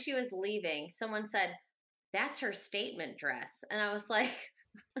when she was leaving, someone said, that's her statement dress. And I was like,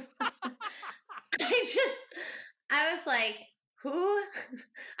 I was like, who?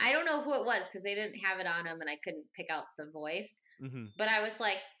 I don't know who it was because they didn't have it on them and I couldn't pick out the voice. But I was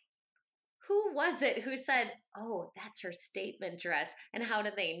like, who was it who said, oh, that's her statement dress? And how do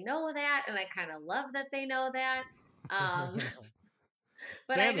they know that? And I kind of love that they know that.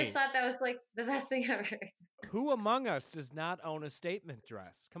 But Sammy, I just thought that was like the best thing ever. Who among us does not own a statement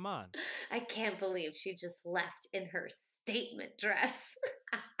dress? Come on. I can't believe she just left in her statement dress.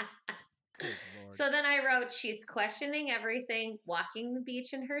 Good Lord. So then I wrote, she's questioning everything, walking the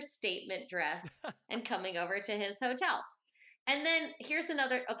beach in her statement dress, and coming over to his hotel. And then here's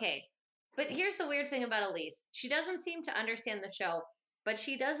but here's the weird thing about Elise. She doesn't seem to understand the show, but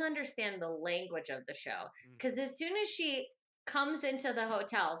she does understand the language of the show. Because as soon as she comes into the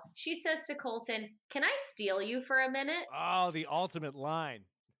hotel, she says to Colton, can I steal you for a minute? Oh, the ultimate line.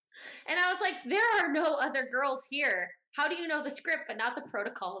 And I was like, there are no other girls here. How do you know the script but not the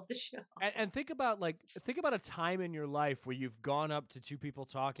protocol of the show? And think about a time in your life where you've gone up to two people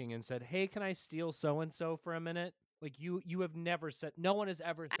talking and said, hey, can I steal so-and-so for a minute? Like you have never said, no one has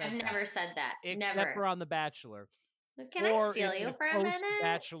ever said I've never said that. Except for on The Bachelor. Can I steal you for a minute?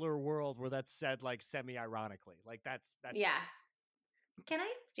 Bachelor world where that's said like semi-ironically. Like that's yeah. Can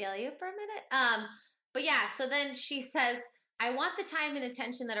I steal you for a minute? But yeah, so then she says, I want the time and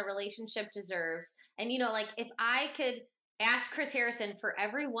attention that a relationship deserves. And, you know, like if I could ask Chris Harrison for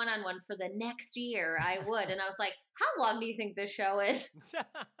every one-on-one for the next year, I would. And I was like, how long do you think this show is?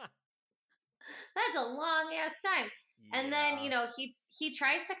 That's a long ass time. Yeah. And then, you know, he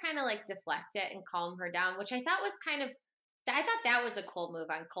tries to kind of like deflect it and calm her down, which I thought that was a cool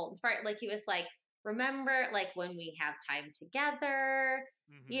move on Colton's part. Like he was like, remember like when we have time together,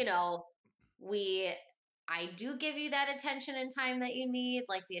 you know, I do give you that attention and time that you need,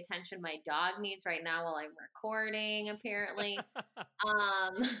 like the attention my dog needs right now while I'm recording, apparently.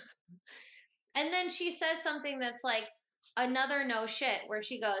 And then she says something that's like another no shit, where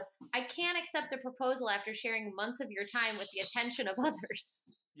she goes, I can't accept a proposal after sharing months of your time with the attention of others.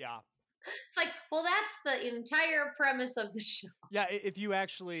 Yeah. It's like, well, that's the entire premise of the show. Yeah, if you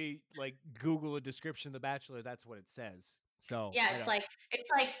actually like Google a description of The Bachelor, that's what it says. So Yeah, it's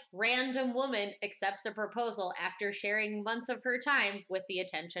like random woman accepts a proposal after sharing months of her time with the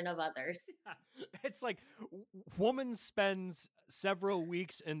attention of others. it's like woman spends several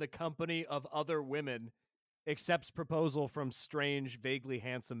weeks in the company of other women, accepts proposal from strange, vaguely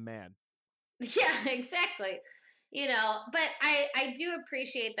handsome man. Yeah, exactly. But I do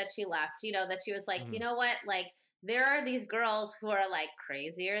appreciate that she left, that she was like, you know what? Like there are these girls who are like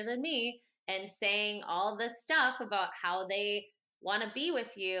crazier than me and saying all this stuff about how they want to be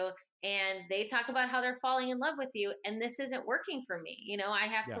with you and they talk about how they're falling in love with you and this isn't working for me. I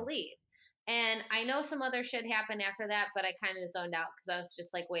have Yeah. to leave. And I know some other shit happened after that, but I kind of zoned out because I was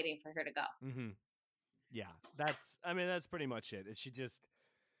just like waiting for her to go. Yeah, that's pretty much it. She just,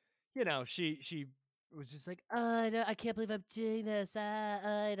 she was just like, oh, I can't believe I'm doing this.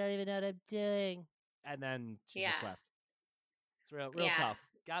 I don't even know what I'm doing. And then she just left. It's real tough.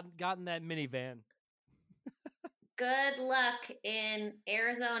 Got in that minivan. Good luck in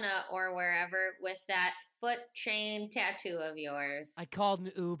Arizona or wherever with that foot chain tattoo of yours. I called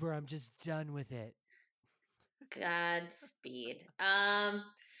an Uber. I'm just done with it. Godspeed.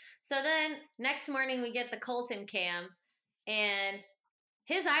 So then next morning we get the Colton cam and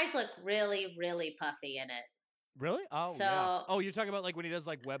his eyes look really, really puffy in it. Really? Oh, so, yeah. Oh, you're talking about like when he does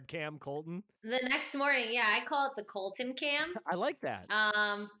like webcam Colton? The next morning, yeah, I call it the Colton cam. I like that.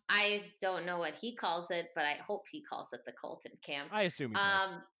 I don't know what he calls it, but I hope he calls it the Colton cam. I assume he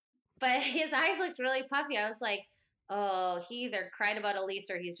does. But his eyes looked really puffy. I was like, oh, he either cried about Elise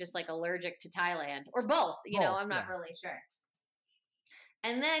or he's just like allergic to Thailand or both. I'm not really sure.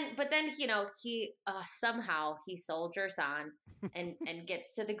 And then, he somehow he soldiers on and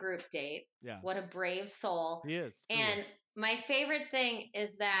gets to the group date. Yeah. What a brave soul. He is. And my favorite thing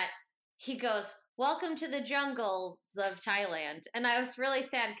is that he goes, welcome to the jungles of Thailand. And I was really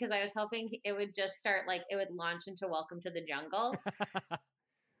sad because I was hoping it would just start like it would launch into welcome to the jungle.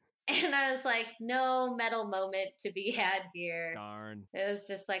 And I was like, no metal moment to be had here. Darn. It was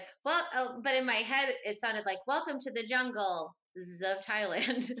just like, well, but in my head, it sounded like, welcome to the jungle of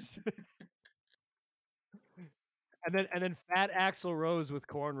Thailand. and then fat Axl Rose with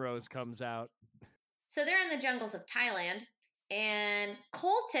cornrows comes out. So they're in the jungles of Thailand, and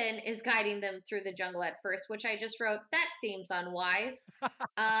Colton is guiding them through the jungle at first, which I just wrote, that seems unwise.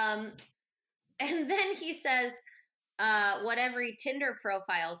 And then he says, what every Tinder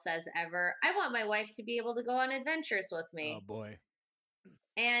profile says ever, I want my wife to be able to go on adventures with me. Oh, boy.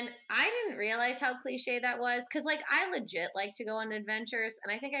 And I didn't realize how cliche that was because, like, I legit like to go on adventures,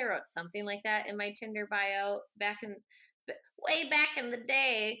 and I think I wrote something like that in my Tinder bio way back in the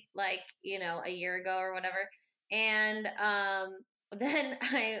day, like, a year ago or whatever. And then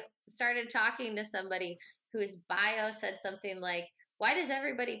I started talking to somebody whose bio said something like, why does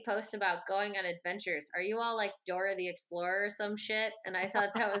everybody post about going on adventures? Are you all like Dora the Explorer or some shit? And I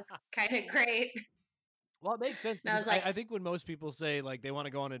thought that was kind of great. Well, it makes sense. And I was like, I think when most people say like they want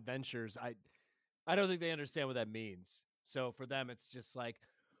to go on adventures, I don't think they understand what that means. So for them, it's just like,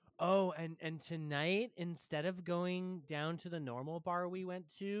 oh, and tonight, instead of going down to the normal bar we went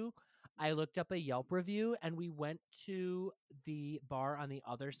to, I looked up a Yelp review and we went to the bar on the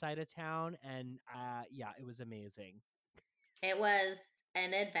other side of town. And yeah, it was amazing. It was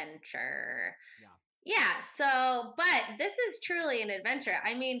an adventure. Yeah. Yeah. So, but this is truly an adventure.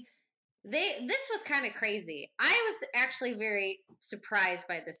 I mean, this was kind of crazy. I was actually very surprised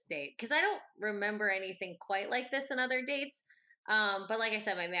by this date because I don't remember anything quite like this in other dates. But like I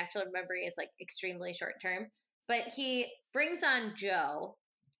said, my bachelor memory is like extremely short term. But he brings on Joe,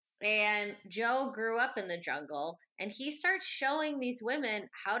 and Joe grew up in the jungle, and he starts showing these women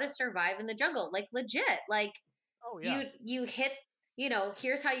how to survive in the jungle, like legit. Like, oh yeah, you hit.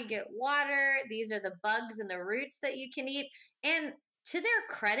 Here's how you get water. These are the bugs and the roots that you can eat, and to their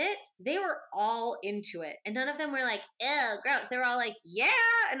credit, they were all into it. And none of them were like, ew, gross. They were all like, yeah.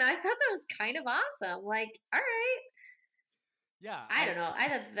 And I thought that was kind of awesome. Like, all right. Yeah. I don't know. I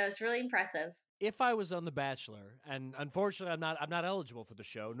thought that was really impressive. If I was on The Bachelor, and unfortunately I'm not eligible for the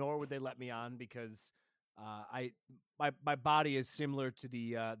show, nor would they let me on because my body is similar to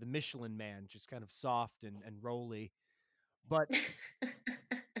the Michelin Man, just kind of soft and rolly. But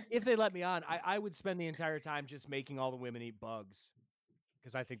if they let me on, I would spend the entire time just making all the women eat bugs.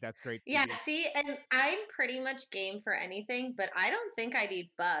 Because I think that's great. Yeah, see, and I'm pretty much game for anything, but I don't think I'd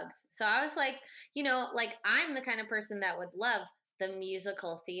eat bugs. So I was like, like I'm the kind of person that would love the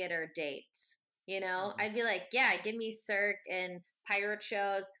musical theater dates. I'd be like, yeah, give me Cirque and pirate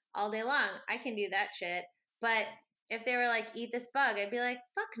shows all day long. I can do that shit. But if they were like, eat this bug, I'd be like,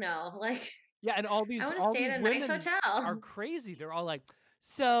 fuck no. Like, Yeah, and I want to all stay these at a nice women hotel. are crazy. They're all like,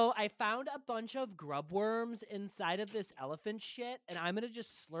 so I found a bunch of grub worms inside of this elephant shit, and I'm gonna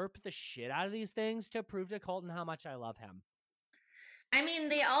just slurp the shit out of these things to prove to Colton how much I love him. I mean,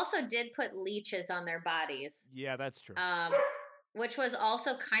 they also did put leeches on their bodies. Yeah, that's true. Which was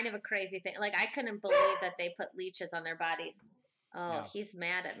also kind of a crazy thing. Like, I couldn't believe that they put leeches on their bodies. Oh, Yeah. he's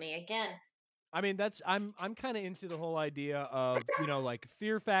mad at me again. I mean, I'm kind of into the whole idea of, like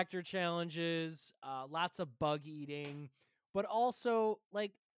fear factor challenges, lots of bug eating, but also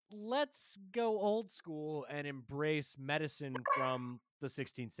like let's go old school and embrace medicine from the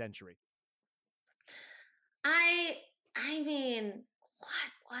 16th century. I mean,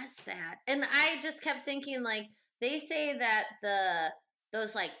 what was that? And I just kept thinking, like, they say that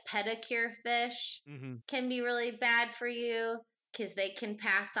those like pedicure fish can be really bad for you because they can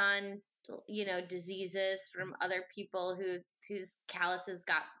pass on, diseases from other people whose calluses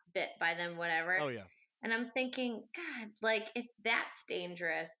got bit by them, whatever. Oh yeah. And I'm thinking, God, like, if that's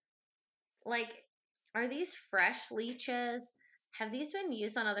dangerous, like, are these fresh leeches? Have these been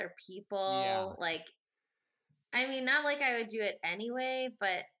used on other people? Yeah. Like, I mean, not like I would do it anyway,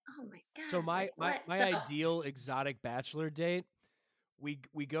 but oh my God. So my like, my ideal exotic bachelor date, we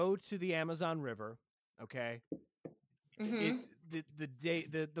go to the Amazon River, okay? The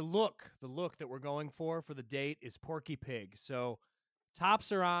date, the look that we're going for the date is Porky Pig. So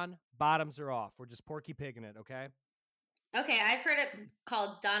tops are on, bottoms are off. We're just Porky Pigging it, okay? Okay, I've heard it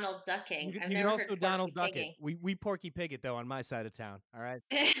called Donald Ducking. I've never heard Donald Porky Duck it. We Porky Pig it though on my side of town. All right.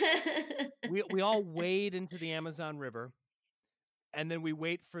 Pigging. We all wade into the Amazon River, and then we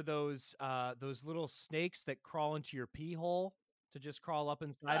wait for those little snakes that crawl into your pee hole to just crawl up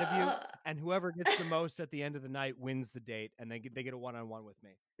inside of you, and whoever gets the most at the end of the night wins the date, and they get a one-on-one with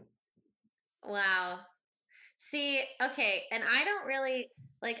me. Wow. See, okay, and I don't really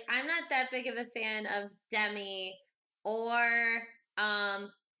like. I'm not that big of a fan of Demi or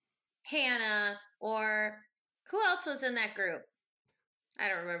Hannah or who else was in that group. I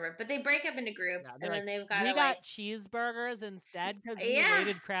don't remember, but they break up into groups, and then they've got we got cheeseburgers instead because we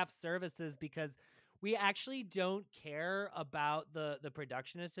rated craft services because we actually don't care about the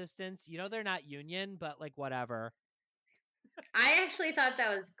production assistants. They're not union, but like whatever. I actually thought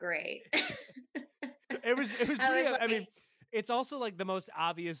that was great. It was pretty, I mean, it's also like the most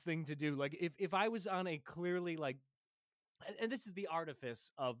obvious thing to do. Like if I was on a clearly like, and this is the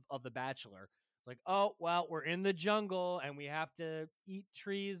artifice of The Bachelor. It's like, oh, well, we're in the jungle and we have to eat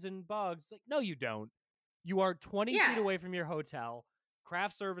trees and bugs. Like, no, you don't. You are 20 feet away from your hotel.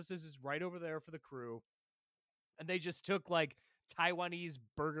 Craft services is right over there for the crew. And they just took like Taiwanese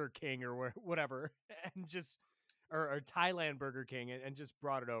Burger King or whatever and just, or Thailand Burger King and just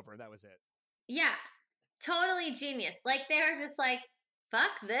brought it over. And that was it. Yeah, totally genius. Like, they were just like,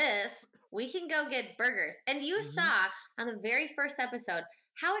 fuck this. We can go get burgers. And you saw on the very first episode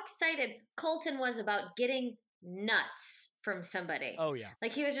how excited Colton was about getting nuts from somebody. Oh, yeah.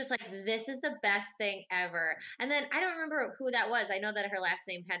 Like, he was just like, this is the best thing ever. And then I don't remember who that was. I know that her last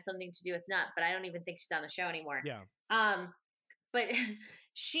name had something to do with nut, but I don't even think she's on the show anymore. Yeah. But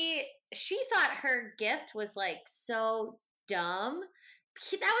she thought her gift was like so dumb.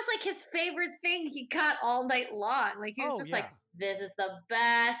 That was like his favorite thing he got all night long. Like, he was just like, this is the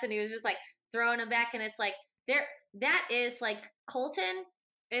best. And he was just like throwing them back. And it's like, that is like, Colton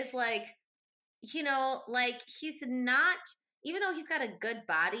is like, like, he's not, even though he's got a good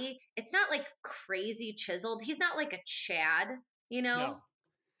body, it's not like crazy chiseled. He's not like a Chad, No.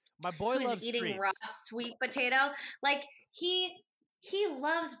 My boy who's loves eating treats. raw sweet potato. Like, he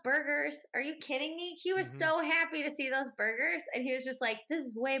loves burgers. Are you kidding me? He was so happy to see those burgers, and he was just like, this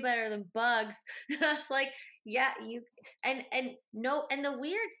is way better than bugs. And I was like, yeah, and the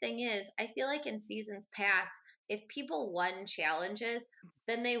weird thing is, I feel like in seasons past, if people won challenges,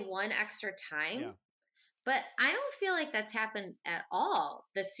 then they won extra time. Yeah. But I don't feel like that's happened at all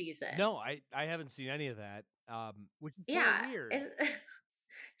this season. No, I haven't seen any of that. Which is weird.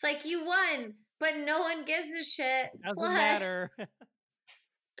 It's like, you won, but no one gives a shit. Doesn't matter.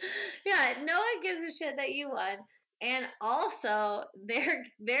 Yeah, no one gives a shit that you won. And also, they're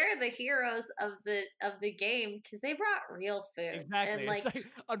the heroes of the game because they brought real food. Exactly. And like,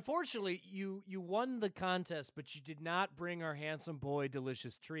 unfortunately, you won the contest, but you did not bring our handsome boy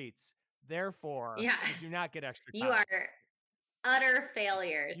delicious treats. Therefore, you do not get extra time. You are utter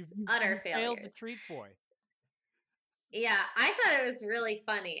failures. Utter failures. Failed the treat boy. Yeah, I thought it was really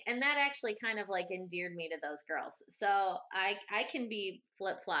funny. And that actually kind of like endeared me to those girls. So I can be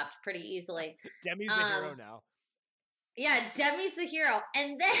flip-flopped pretty easily. Demi's the hero now. Yeah, Demi's the hero.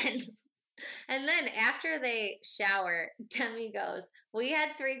 And then And then after they shower, Demi goes, "We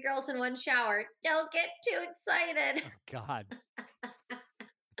had 3 girls in one shower. Don't get too excited." Oh, God.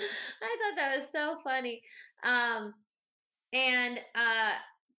 I thought that was so funny. And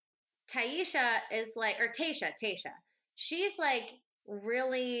Taisha is like, or Tasha, she's like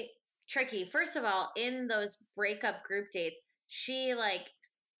really tricky. First of all, in those breakup group dates, she like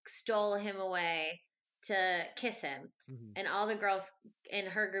stole him away to kiss him, and all the girls in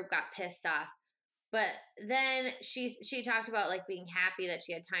her group got pissed off. But then she talked about like being happy that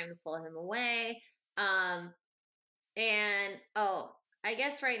she had time to pull him away. And I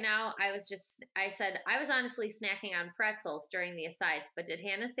guess right now I said I was honestly snacking on pretzels during the asides, but did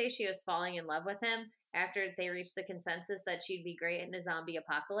Hannah say she was falling in love with him after they reached the consensus that she'd be great in a zombie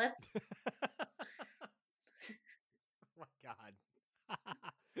apocalypse? Oh my God.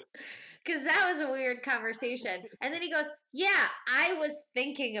 Because that was a weird conversation. And then he goes, "Yeah, I was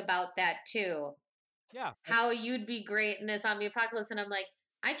thinking about that too. Yeah. How you'd be great in a zombie apocalypse." And I'm like,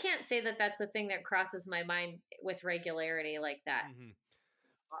 I can't say that that's the thing that crosses my mind with regularity like that. Mm-hmm.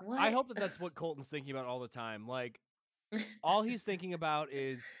 I hope that that's what Colton's thinking about all the time. Like, all he's thinking about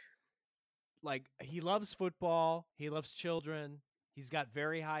is, like, he loves football, he loves children, he's got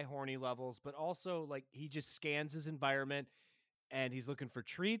very high horny levels, but also, like, he just scans his environment and he's looking for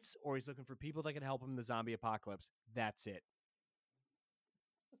treats or he's looking for people that can help him in the zombie apocalypse. That's it.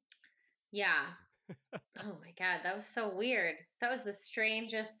 Yeah. Oh my God, that was so weird. That was the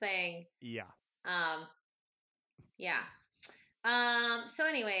strangest thing. Yeah. Yeah. So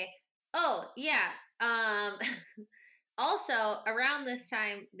anyway, also around this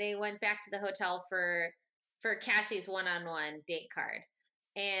time they went back to the hotel for Cassie's one-on-one date card.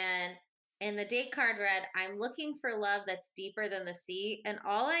 And the date card read, "I'm looking for love that's deeper than the sea, and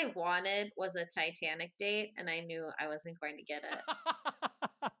all I wanted was a Titanic date, and I knew I wasn't going to get it."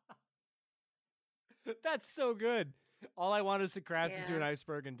 That's so good. All I want is to crash into an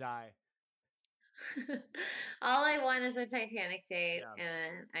iceberg and die. All I want is a Titanic date,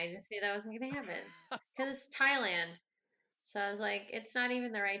 and I just knew that wasn't going to happen because it's Thailand. So I was like, it's not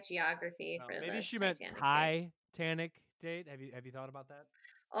even the right geography for maybe the she Titanic meant date. Titanic date. Have you thought about that?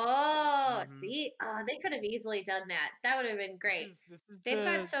 Oh, see, they could have easily done that. That would have been great. They've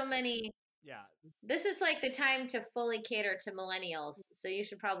got so many. Yeah. This is like the time to fully cater to millennials, so you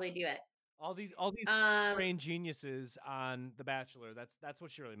should probably do it. All these brain geniuses on The Bachelor. That's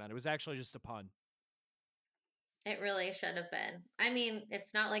what she really meant. It was actually just a pun. It really should have been. I mean,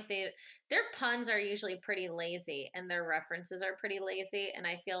 it's not like their puns are usually pretty lazy and their references are pretty lazy. And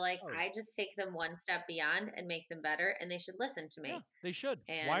I feel like I just take them one step beyond and make them better, and they should listen to me. Yeah, they should.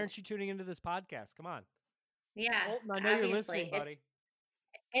 And why aren't you tuning into this podcast? Come on. Yeah. Colton, I know you're listening, buddy.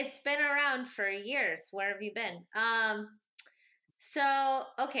 It's been around for years. Where have you been? So,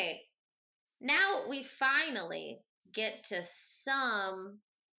 okay. Now we finally get to some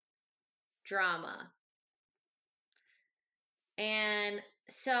drama. And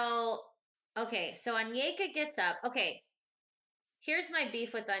so, okay, so Onyeka gets up. Okay, here's my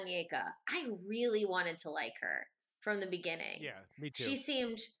beef with Onyeka. I really wanted to like her from the beginning. Yeah, me too. She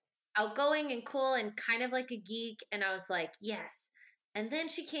seemed outgoing and cool and kind of like a geek, and I was like, yes. And then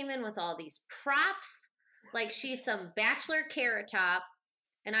she came in with all these props, like she's some Bachelor Carrot Top,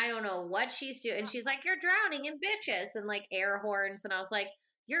 and I don't know what she's doing. And she's like, "You're drowning in bitches," and like air horns, and I was like,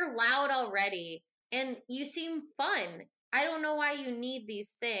 "You're loud already, and you seem fun. I don't know why you need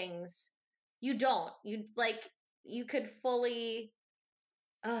these things. You don't. You could fully,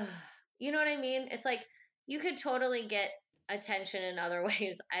 you know what I mean? It's like you could totally get attention in other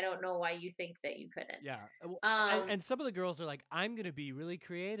ways. I don't know why you think that you couldn't." Yeah. And some of the girls are like, "I'm going to be really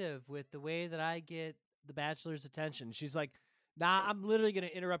creative with the way that I get the Bachelor's attention." She's like, "Nah, I'm literally going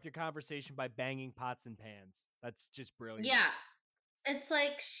to interrupt your conversation by banging pots and pans." That's just brilliant. Yeah. It's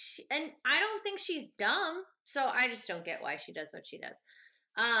like, and I don't think she's dumb, so I just don't get why she does what she does.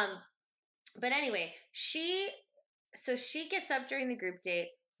 But anyway, she gets up during the group date,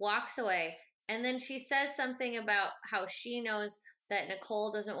 walks away, and then she says something about how she knows that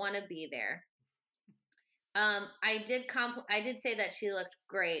Nicole doesn't want to be there. I did say that she looked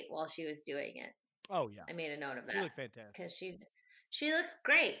great while she was doing it. Oh yeah, I made a note of that. She looked fantastic because she looks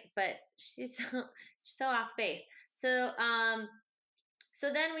great, but she's so off base. So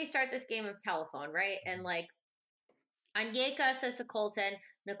then we start this game of telephone, right? And like, Onyeka says to Colton,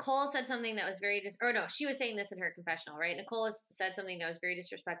 Nicole said something that was very she was saying this in her confessional, right? Nicole said something that was very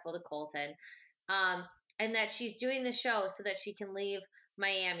disrespectful to Colton, and that she's doing the show so that she can leave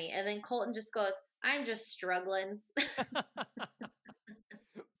Miami. And then Colton just goes, "I'm just struggling."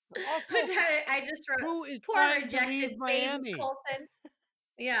 Also, I just wrote, who is poor trying rejected to leave Miami? Colton.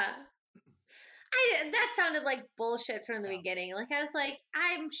 Yeah. That sounded like bullshit from the Yeah. beginning. Like, I was like,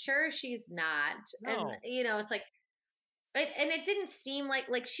 I'm sure she's not. And, No. it's like, and it didn't seem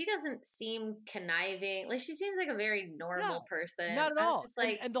like she doesn't seem conniving. Like, she seems like a very normal person. Not at I was all. just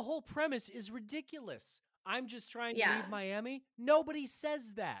like, And the whole premise is ridiculous. I'm just trying to yeah, leave Miami. Nobody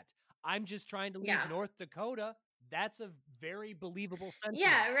says that. I'm just trying to leave yeah, North Dakota. That's a very believable sentiment.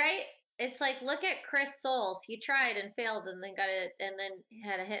 yeah, right. It's like, look at Chris Soules. He tried and failed, and then got it, and then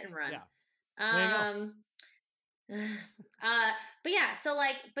had a hit and run. Yeah. There you go. But yeah, so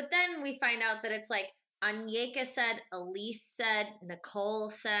like, but then we find out that it's like Anyeka said, Elise said, Nicole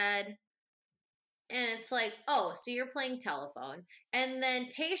said, and it's like, oh, so you're playing telephone. And then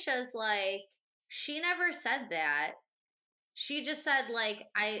Tayshia's like, she never said that. She just said, like,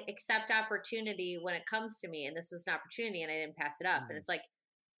 I accept opportunity when it comes to me, and this was an opportunity, and I didn't pass it up. And it's like,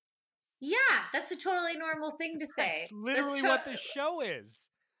 yeah, that's a totally normal thing to say. That's literally what the show is.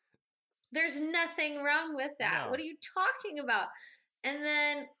 There's nothing wrong with that. No. What are you talking about? And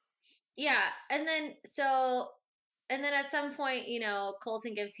then, yeah, and then at some point,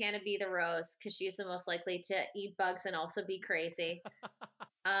 Colton gives Hannah B the rose because she's the most likely to eat bugs and also be crazy.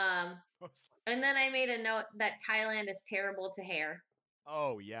 And then I made a note that Thailand is terrible to hair.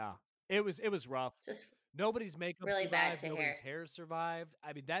 Oh yeah, it was rough. Just nobody's makeup really survived, bad to nobody's hair. hair survived.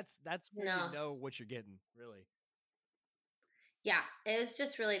 I mean, that's where No. you know what you're getting, really. Yeah, it was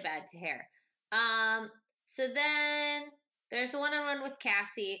just really bad to hair. So then there's a one-on-one with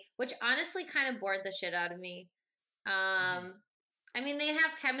Cassie, which honestly kind of bored the shit out of me. I mean, they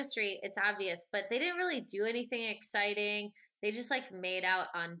have chemistry, it's obvious, but they didn't really do anything exciting. They just like made out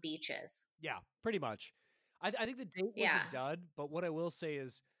on beaches. Yeah, pretty much. I think the date was a dud, but what I will say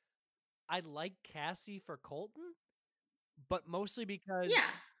is I like Cassie for Colton, but mostly because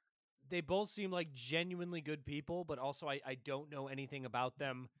they both seem like genuinely good people, but also I don't know anything about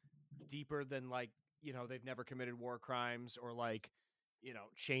them deeper than like, they've never committed war crimes or like,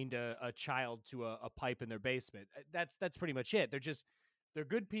 chained a child to a pipe in their basement. That's pretty much it. They're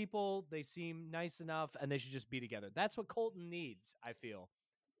good people. They seem nice enough, and they should just be together. That's what Colton needs, I feel.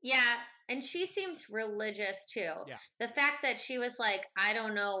 Yeah, and she seems religious too. Yeah. The fact that she was like, I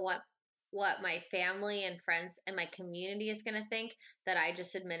don't know what my family and friends and my community is going to think that I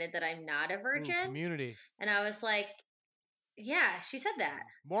just admitted that I'm not a virgin. Community. And I was like, yeah, she said that.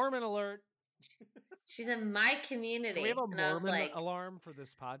 Mormon alert. She's in my community. Can we have a and I was Mormon like, alarm for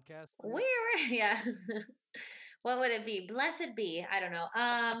this podcast? Yeah. What would it be? Blessed be. I don't know.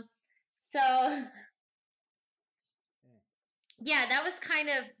 So yeah, that was kind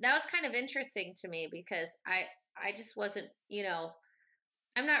of interesting to me because I just wasn't,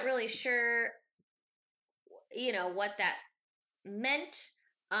 I'm not really sure, what that meant.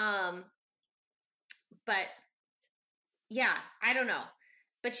 But yeah, I don't know.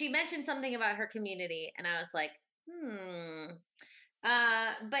 But she mentioned something about her community, and I was like,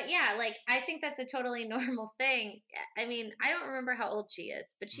 but yeah, like I think that's a totally normal thing. I mean, I don't remember how old she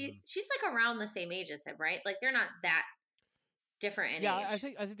is, but she's like around the same age as him, right? Like they're not that different in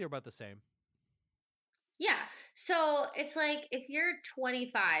age. I think they're about the same. Yeah. So it's like if you're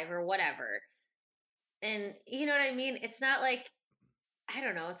 25 or whatever, and you know what I mean? It's not like, I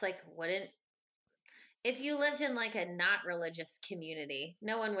don't know, it's like if you lived in like a not religious community,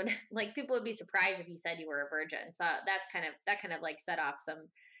 no one would like, people would be surprised if you said you were a virgin. So that kind of like set off some,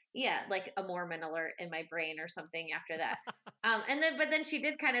 like a Mormon alert in my brain or something after that. But then she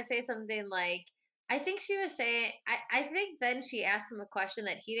did kind of say something like, I think she was saying, I think then she asked him a question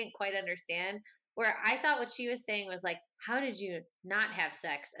that he didn't quite understand, where I thought what she was saying was like, how did you not have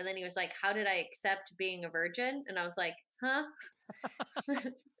sex? And then he was like, how did I accept being a virgin? And I was like, huh?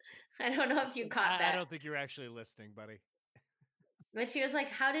 I don't know if you caught that. I don't think you're actually listening, buddy. But she was like,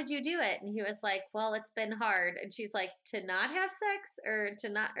 how did you do it? And he was like, well, it's been hard. And she's like, to not have sex or to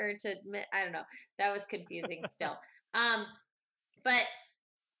admit, I don't know. That was confusing still. But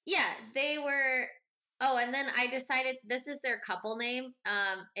yeah, they were, and then I decided this is their couple name.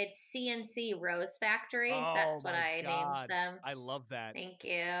 It's CNC Rose Factory. That's what I named them. I love that. Thank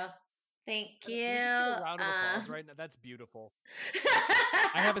you. Thank you. Can we just get a round of applause right now? That's beautiful.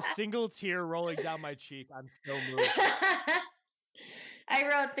 I have a single tear rolling down my cheek. I'm so moved. I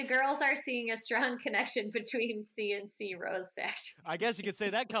wrote, the girls are seeing a strong connection between CNC Rose Factory. I guess you could say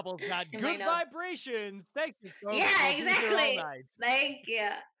that couple's got good vibrations. Thank you. Folks. Yeah, exactly. Thank you.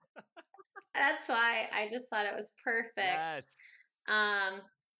 That's why I just thought it was perfect. Yes.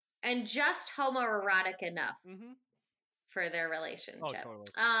 And just homoerotic enough for their relationship. Oh,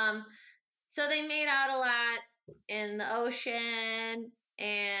 totally. So they made out a lot in the ocean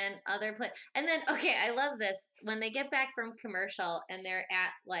and other places. And then, okay, I love this. When they get back from commercial and they're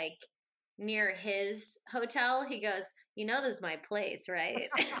at like near his hotel, he goes, this is my place, right?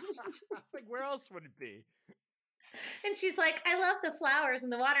 Like, where else would it be? And she's like, I love the flowers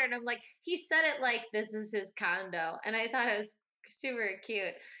and the water. And I'm like, he said it like this is his condo. And I thought it was super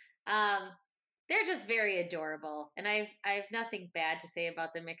cute. They're just very adorable. And I have nothing bad to say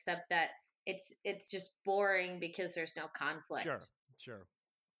about them except that it's just boring because there's no conflict. Sure.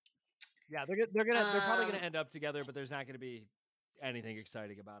 Yeah, they're probably gonna end up together, but there's not gonna be anything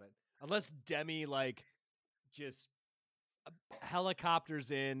exciting about it. Unless Demi like just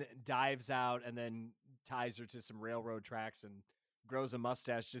helicopters in, dives out, and then ties her to some railroad tracks and grows a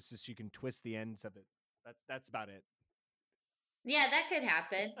mustache just so she can twist the ends of it. That's about it. Yeah, that could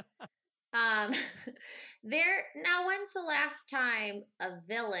happen. Now, when's the last time a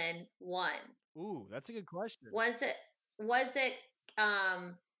villain won? Ooh, that's a good question. Was it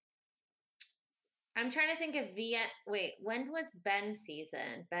I'm trying to think of wait, when was Ben's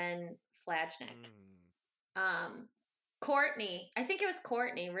season? Ben Flajnik. Courtney. I think it was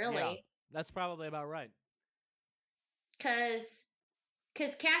Courtney, really. Yeah, that's probably about right. Cause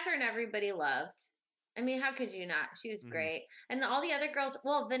Catherine everybody loved. I mean, how could you not? She was great. And all the other girls,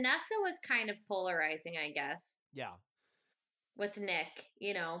 well, Vanessa was kind of polarizing, I guess. Yeah. With Nick,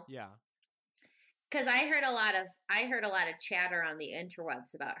 Yeah. Because I heard a lot of chatter on the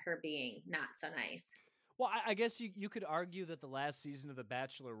interwebs about her being not so nice. Well, I guess you could argue that the last season of The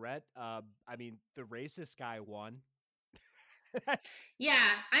Bachelorette, I mean, the racist guy won. Yeah,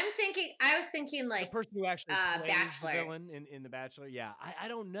 I was thinking like the person who actually plays Bachelor. the villain in The Bachelor. Yeah, I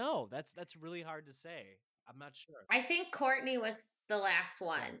don't know. That's really hard to say. I'm not sure. I think Courtney was the last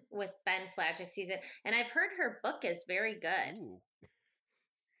one with Ben Flajnik's season, and I've heard her book is very good. Ooh.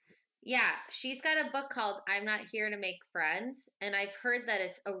 Yeah, she's got a book called I'm Not Here to Make Friends, and I've heard that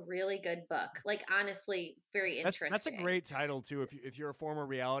it's a really good book. Like, honestly, very interesting. That's a great title, too. If you're a former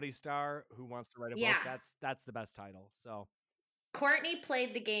reality star who wants to write a book, that's the best title. So Courtney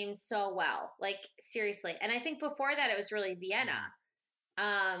played the game so well, like, seriously. And I think before that, it was really Vienna.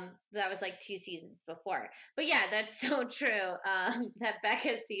 That was like 2 seasons before. But yeah, that's so true. That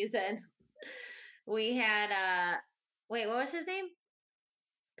Becca season, we had, wait, what was his name?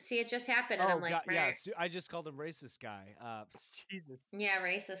 See, it just happened, and I'm like, God, yeah, I just called him racist guy. Jesus. Yeah,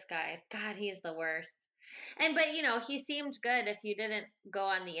 racist guy. God, he's the worst. But he seemed good. If you didn't go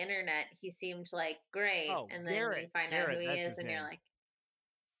on the internet, he seemed like great. Oh, and then Garrett, you find out who he is, and you're like,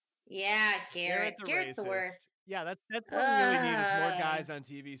 yeah, Garrett. Garrett's the worst. Yeah, that's what we really need is more guys on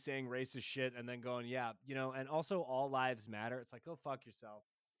TV saying racist shit and then going, yeah, and also all lives matter. It's like, go fuck yourself.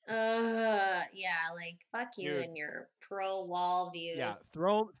 Yeah, like fuck you and your pro wall views. Yeah,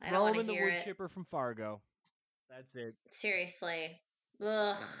 throw him in the wood chipper from Fargo. That's it. Seriously.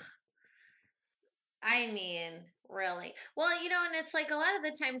 Ugh. I mean, really. Well, and it's like a lot of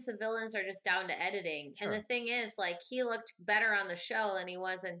the times the villains are just down to editing. Sure. And the thing is, like, he looked better on the show than he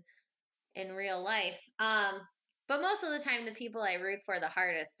was in real life. But most of the time, the people I root for the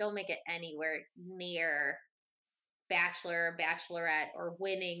hardest don't make it anywhere near Bachelor or Bachelorette or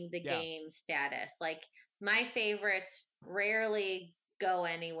winning the game status. Like, my favorites rarely go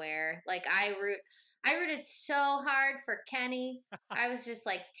anywhere. Like, I rooted so hard for Kenny. I was just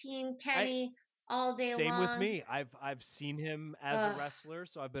like Team Kenny all day long. Same with me. I've seen him as a wrestler,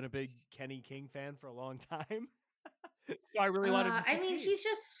 so I've been a big Kenny King fan for a long time. So I really wanted to I mean, he's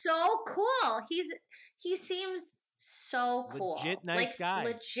just so cool. He seems so cool. Legit nice guy.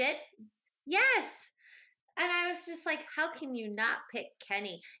 Legit. Yes. And I was just like, how can you not pick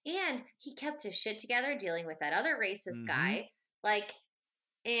Kenny? And he kept his shit together dealing with that other racist guy. Like,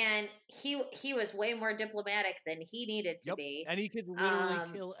 and he was way more diplomatic than he needed to be. And he could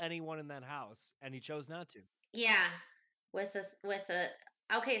literally kill anyone in that house, and he chose not to. Yeah.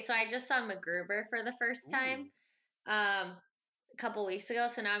 Okay, so I just saw MacGruber for the first time a couple weeks ago,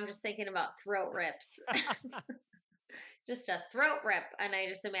 so now I'm just thinking about throat rips. Just a throat rip, and I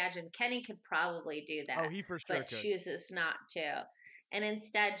just imagine Kenny could probably do that. Oh, he for sure but could. Chooses not to, and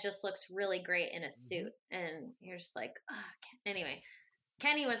instead just looks really great in a suit. And you're just like, anyway,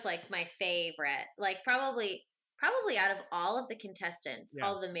 Kenny was like my favorite. Like probably out of all of the contestants,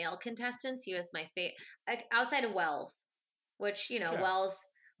 all of the male contestants, he was my favorite. Like, outside of Wells, which sure.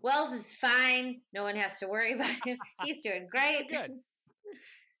 Wells is fine. No one has to worry about him. He's doing great. Good.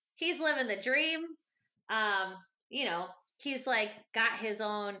 He's living the dream. He's like got his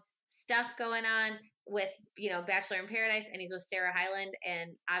own stuff going on with, Bachelor in Paradise, and he's with Sarah Hyland,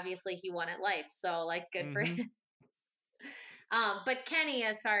 and obviously he won at life. So like good for him. But Kenny,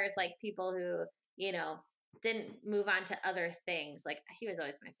 as far as like people who, didn't move on to other things, like he was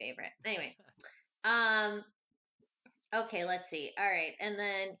always my favorite. Anyway, Okay, let's see. All right. And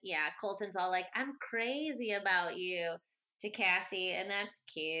then, yeah, Colton's all like, I'm crazy about you to Cassie. And that's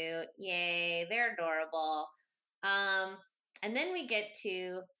cute. Yay. They're adorable. Um, and then we get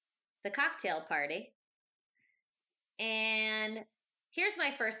to the cocktail party. And here's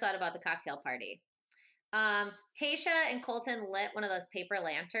my first thought about the cocktail party. Tayshia and Colton lit one of those paper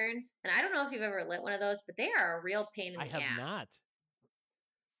lanterns. And I don't know if you've ever lit one of those, but they are a real pain in the ass. I have not.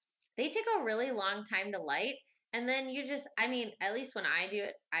 They take a really long time to light. And then you just, I mean, at least when I do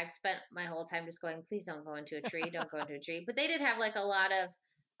it, I've spent my whole time just going, please don't go into a tree, don't go into a tree. But they did have like a lot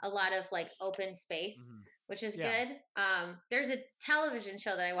of like open space, which is good. There's a television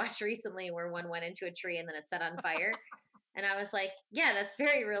show that I watched recently where one went into a tree and then it set on fire. And I was like, yeah, that's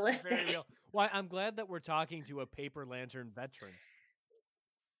very realistic. Very real. Well, I'm glad that we're talking to a paper lantern veteran.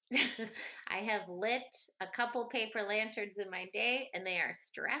 I have lit a couple paper lanterns in my day and they are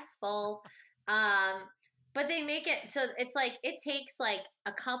stressful. But they make it so it's like it takes like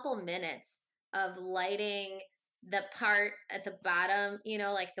a couple minutes of lighting the part at the bottom, you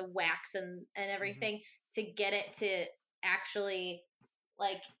know, like the wax and everything to get it to actually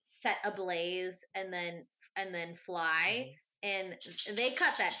like set ablaze and then fly. And they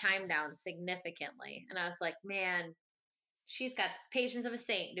cut that time down significantly. And I was like, man, she's got patience of a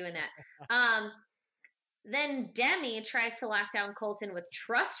saint doing that. Then Demi tries to lock down Colton with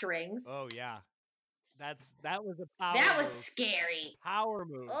trust rings. Oh yeah. That was a power That was move. scary. Power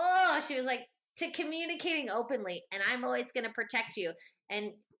move. Oh, she was like, to communicating openly, and I'm always going to protect you.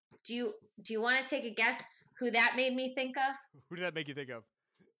 And do you want to take a guess who that made me think of? Who did that make you think of?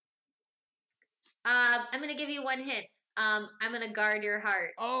 I'm going to give you one hint. I'm going to guard your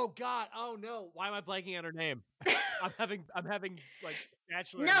heart. Oh God! Oh no! Why am I blanking on her name? I'm having like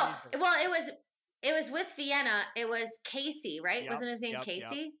bachelor. No, well, it was with Vienna. It was Casey, right? Wasn't his name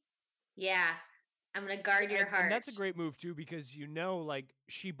Casey? Yeah. I'm going to guard your heart. And that's a great move, too, because like,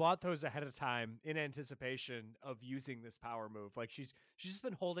 she bought those ahead of time in anticipation of using this power move. Like, she's just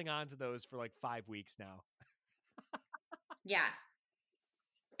been holding on to those for, like, 5 weeks now. Yeah.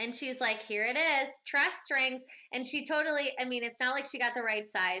 And she's like, here it is, trust rings. And she totally, I mean, it's not like she got the right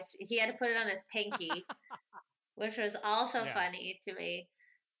size. He had to put it on his pinky, which was also funny to me.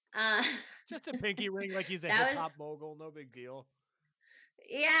 Just a pinky ring like he's a hip-hop mogul, no big deal.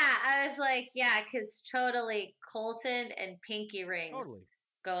 Yeah, I was like, yeah, because totally Colton and pinky rings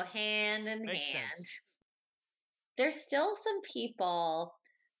go hand in hand. Sense. There's still some people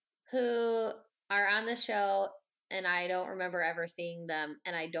who are on the show and I don't remember ever seeing them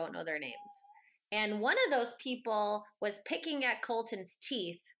and I don't know their names. And one of those people was picking at Colton's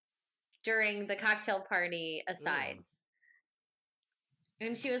teeth during the cocktail party asides.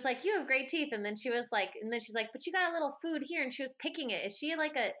 And she was like, you have great teeth. And then she's like, but you got a little food here. And she was picking it. Is she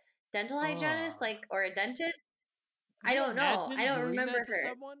like a dental hygienist, or a dentist? I don't know. I don't remember her.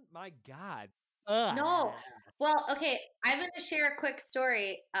 Someone? My God. No. Well, okay. I'm going to share a quick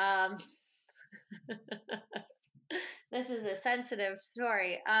story. This is a sensitive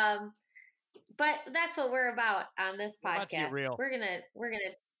story. But that's what we're about on this podcast.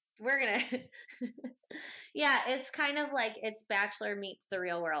 We're gonna yeah, it's kind of like it's Bachelor meets the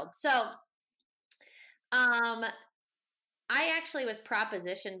real world. So I actually was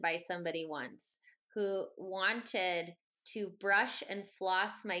propositioned by somebody once who wanted to brush and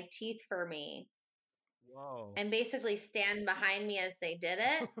floss my teeth for me. Whoa. And basically stand behind me as they did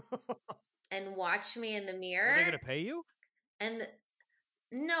it and watch me in the mirror. Are they gonna pay you? And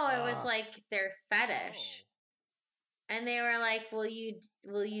no, it was like their fetish. And they were like, will you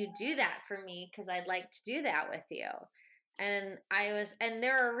do that for me? Because I'd like to do that with you. And and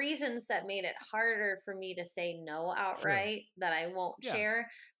there are reasons that made it harder for me to say no outright that I won't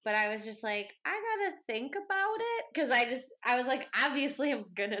share. But I was just like, I gotta think about it. Because I was like, obviously I'm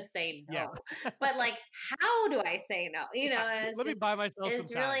gonna say no. Yeah. But like, how do I say no? You know, and let me buy myself some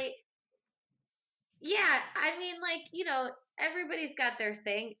time. Really, yeah, I mean, like, you know, everybody's got their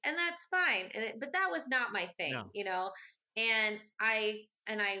thing, and that's fine. But that was not my thing, you know. And I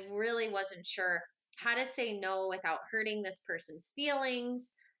really wasn't sure how to say no without hurting this person's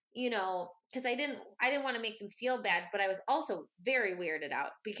feelings, you know, because I didn't want to make them feel bad, but I was also very weirded out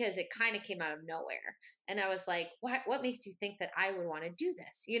because it kind of came out of nowhere. And I was like, what makes you think that I would want to do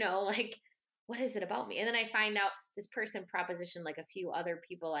this? You know, like, what is it about me? And then I find out this person propositioned like a few other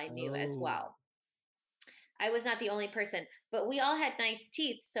people I knew as well. I was not the only person, but we all had nice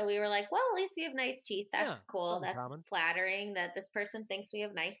teeth. So we were like, well, at least we have nice teeth. That's cool. That's flattering that this person thinks we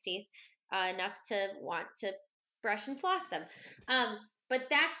have nice teeth enough to want to brush and floss them. But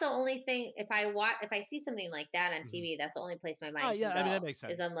that's the only thing. If I see something like that on TV, that's the only place my mind yeah, can I mean, go. that makes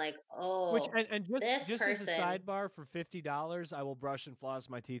sense. Is I'm like, Which oh, and this just as a person. sidebar, for $50, I will brush and floss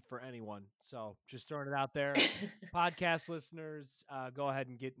my teeth for anyone. So just throwing it out there. Podcast listeners, go ahead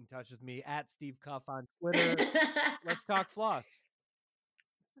and get in touch with me at Steve Cuff on Twitter. Let's talk floss.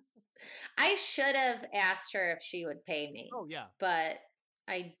 I should have asked her if she would pay me. Oh yeah, but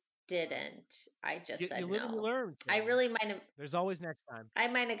I didn't. I just said you live and you no. learn. I really might have. There's always next time. I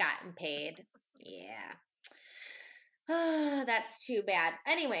might have gotten paid. Yeah. That's too bad.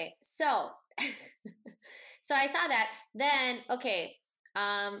 Anyway, so so I saw that. Then okay.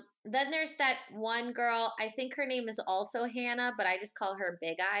 Then there's that one girl. I think her name is also Hannah, but I just call her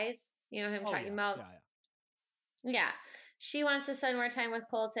Big Eyes. You know who I'm talking about? Yeah. She wants to spend more time with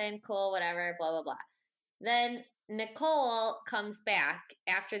Colton. Cool, whatever. Blah blah blah. Then Nicole comes back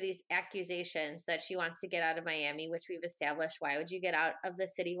after these accusations that she wants to get out of Miami, which we've established. Why would you get out of the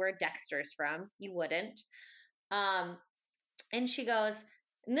city where Dexter's from? You wouldn't. And she goes,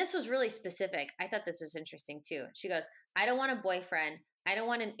 and this was really specific. I thought this was interesting too. She goes, I don't want a boyfriend. I don't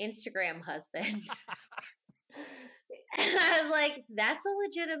want an Instagram husband. And I was like, that's a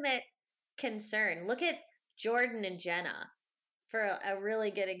legitimate concern. Look at Jordan and Jenna for a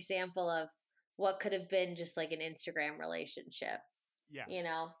really good example of what could have been just like an Instagram relationship. Yeah. You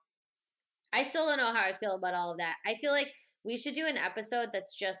know? I still don't know how I feel about all of that. I feel like we should do an episode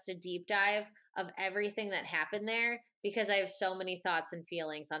that's just a deep dive of everything that happened there because I have so many thoughts and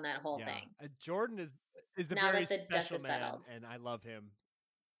feelings on that whole thing. Jordan is a now very that the dust special is man, settled. and I love him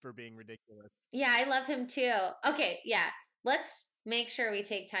for being ridiculous. Yeah, I love him too. Okay, yeah. Let's make sure we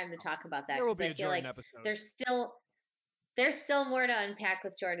take time to talk about that. There will be I feel Jordan like episode. there's still more to unpack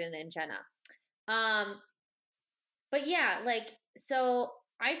with Jordan and Jenna. But yeah, like, so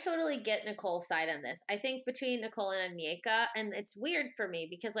I totally get Nicole's side on this. I think between Nicole and Onyeka, and it's weird for me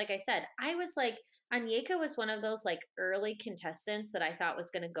because, like I said, I was like, Onyeka was one of those like early contestants that I thought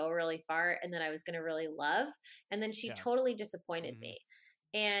was going to go really far and that I was going to really love. And then she totally disappointed me.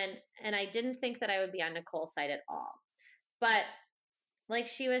 And I didn't think that I would be on Nicole's side at all. But like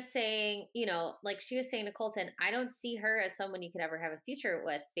she was saying, to Colton, I don't see her as someone you could ever have a future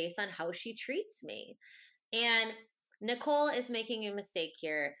with based on how she treats me. And Nicole is making a mistake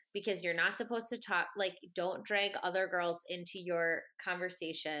here because you're not supposed to talk, like, don't drag other girls into your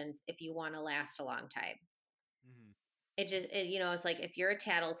conversations if you want to last a long time. It just, it's like if you're a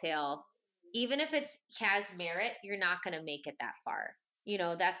tattletale, even if it has merit, you're not going to make it that far.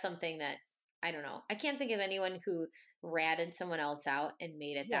 That's something that, I don't know. I can't think of anyone who ratted someone else out and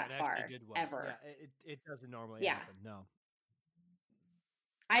made it that far ever. Yeah, it doesn't normally happen. No.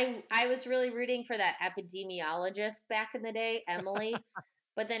 I was really rooting for that epidemiologist back in the day, Emily,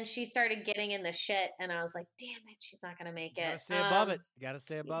 but then she started getting in the shit, and I was like, damn it, she's not going to make it. Gotta stay above it. Gotta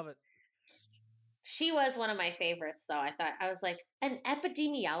stay above it. She was one of my favorites, though. I was like, an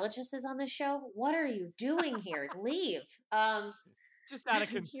epidemiologist is on the show? What are you doing here? Leave. Just out of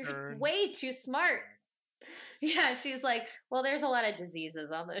concern. You're way too smart. Yeah, she's like, well, there's a lot of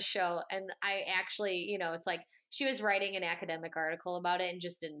diseases on this show, and I actually, it's like, she was writing an academic article about it and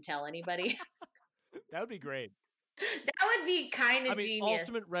just didn't tell anybody. That would be great. That would be kind of genius.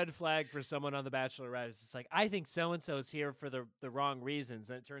 Ultimate red flag for someone on The Bachelorette is it's like, I think so-and-so is here for the wrong reasons.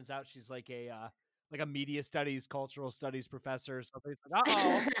 And it turns out she's like a media studies, cultural studies professor or something. It's like,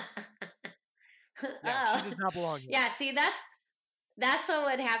 yeah, she does not belong here. Yeah, see, that's what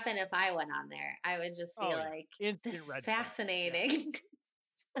would happen if I went on there. I would just be like, this is fascinating.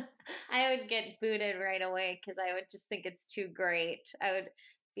 Yeah. I would get booted right away because I would just think it's too great. I would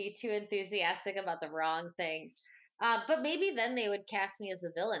be too enthusiastic about the wrong things. But maybe then they would cast me as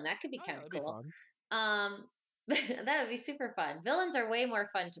the villain. That could be kind of cool. That would be super fun. Villains are way more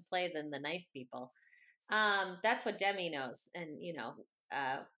fun to play than the nice people. That's what Demi knows. And,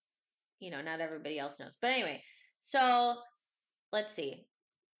 not everybody else knows. But anyway, so let's see.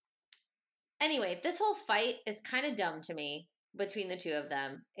 Anyway, this whole fight is kind of dumb to me between the two of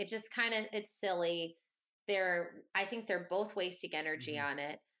them. It just it's silly. I think they're both wasting energy on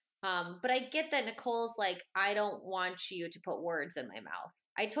it. But I get that Nicole's like, I don't want you to put words in my mouth.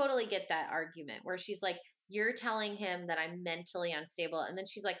 I totally get that argument where she's like, you're telling him that I'm mentally unstable. And then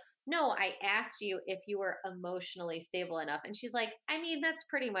she's like, no, I asked you if you were emotionally stable enough. And she's like, I mean, that's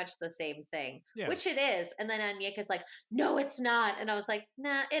pretty much the same thing, which it is. And then Onyeka's like, no, it's not. And I was like,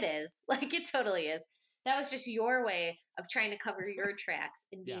 nah, it is. Like, it totally is. That was just your way of trying to cover your tracks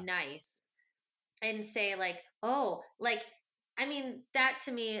and be nice and say like, oh, like, I mean, that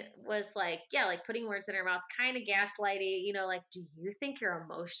to me was like, like putting words in her mouth, kind of gaslighty, like, do you think you're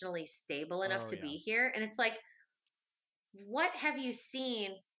emotionally stable enough to be here? And it's like, what have you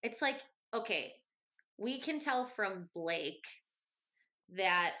seen? It's like, okay, we can tell from Blake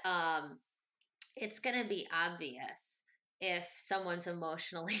that it's going to be obvious if someone's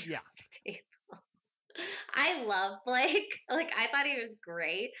emotionally Yeah. unstable. I love Blake. Like, I thought he was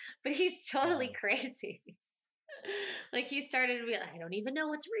great, but he's totally Yeah. crazy. Like, he started to be like, I don't even know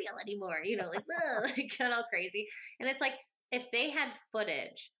what's real anymore. You know, like, like got all crazy. And it's like, if they had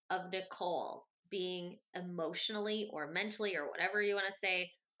footage of Nicole being emotionally or mentally or whatever you want to say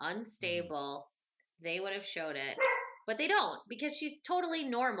unstable, they would have showed it. But they don't, because she's totally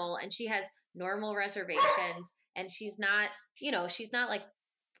normal and she has normal reservations, and she's not, you know, she's not like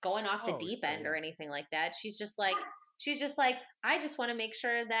going off the Oh, deep sure, end yeah. or anything like that. She's just like, I just want to make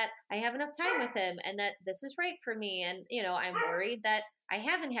sure that I have enough time with him and that this is right for me. And, you know, I'm worried that I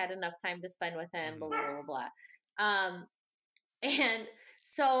haven't had enough time to spend with him, blah, blah, blah, blah. And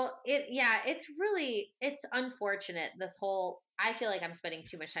so it's really, it's unfortunate. This whole, I feel like I'm spending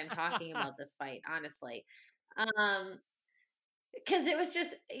too much time talking about this fight, honestly. Because it was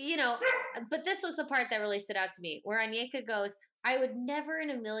just, you know, but this was the part that really stood out to me, where Onyeka goes, I would never in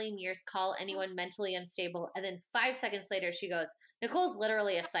a million years call anyone mentally unstable. And then 5 seconds later, she goes, Nicole's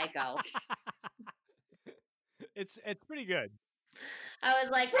literally a psycho. It's pretty good. I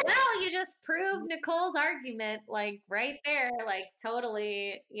was like, well, you just proved Nicole's argument, like right there, like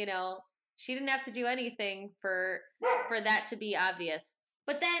totally, you know, she didn't have to do anything for that to be obvious.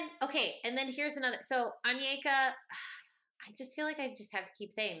 But then, okay, and then here's another. So Onyeka, I just feel like I just have to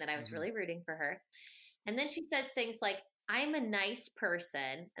keep saying that I was really rooting for her. And then she says things like, I'm a nice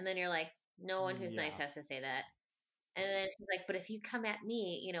person. And then you're like, no one who's nice has to say that. And then she's like, but if you come at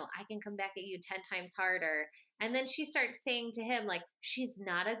me, you know, I can come back at you 10 times harder. And then she starts saying to him, like, she's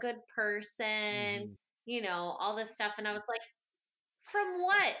not a good person, you know, all this stuff. And I was like, from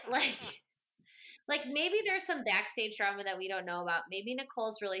what? Like maybe there's some backstage drama that we don't know about. Maybe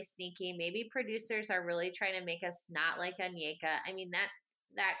Nicole's really sneaky. Maybe producers are really trying to make us not like Onyeka. I mean,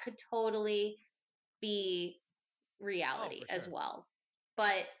 that could totally be reality as well.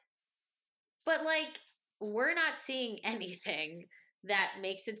 But like, we're not seeing anything that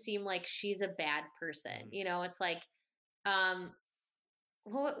makes it seem like she's a bad person. You know, it's like,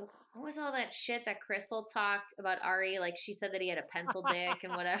 what was all that shit that Crystal talked about Ari? Like, she said that he had a pencil dick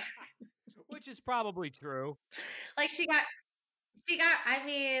and whatever. Which is probably true. Like, she got, I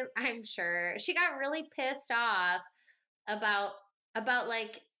mean, I'm sure she got really pissed off about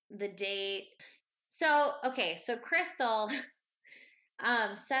like the date. So, okay, so Crystal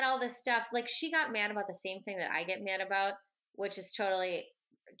said all this stuff. Like, she got mad about the same thing that I get mad about, which is totally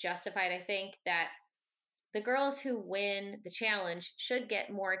justified. I think that the girls who win the challenge should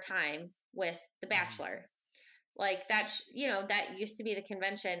get more time with the Bachelor. Like, that, you know, that used to be the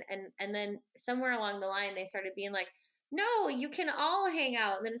convention. And then somewhere along the line, they started being like, no, you can all hang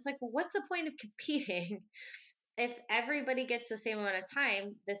out. And then it's like, well, what's the point of competing? If everybody gets the same amount of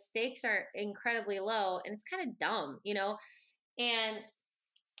time, the stakes are incredibly low, and it's kind of dumb, you know? And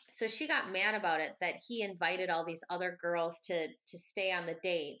so she got mad about it, that he invited all these other girls to stay on the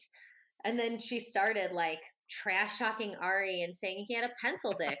date. And then she started like trash talking Ari and saying he had a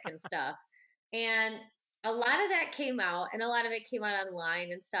pencil dick and stuff. And a lot of that came out, and a lot of it came out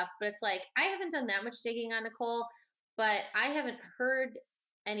online and stuff. But it's like, I haven't done that much digging on Nicole, but I haven't heard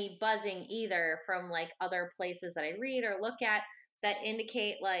any buzzing either from like other places that I read or look at that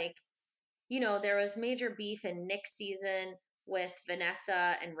indicate, like, you know, there was major beef in Nick's season with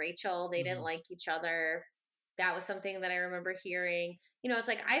Vanessa and Rachel. They didn't like each other. That was something that I remember hearing. You know, it's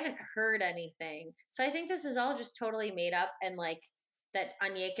like, I haven't heard anything. So I think this is all just totally made up, and like that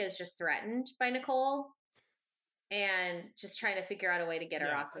Onyeka is just threatened by Nicole and just trying to figure out a way to get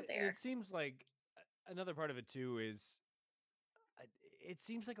her off of there. It seems like another part of it too is it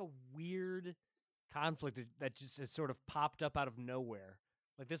seems like a weird conflict that just has sort of popped up out of nowhere.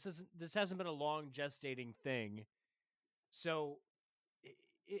 Like, this hasn't been a long gestating thing. So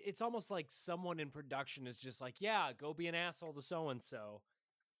it's almost like someone in production is just like, yeah, go be an asshole to so-and-so.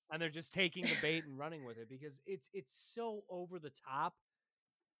 And they're just taking the bait and running with it, because it's so over the top,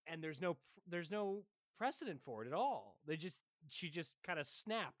 and there's no precedent for it at all. She just kind of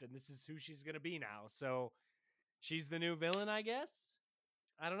snapped, and this is who she's going to be now. So she's the new villain, I guess.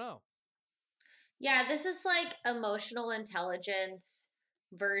 I don't know. Yeah, this is like Emotional Intelligence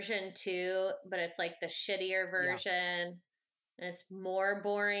version 2, but it's like the shittier version. And it's more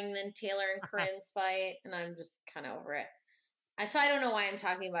boring than Taylor and Corinne's fight, and I'm just kind of over it. So I don't know why I'm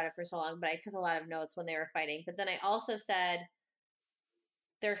talking about it for so long, but I took a lot of notes when they were fighting. But then I also said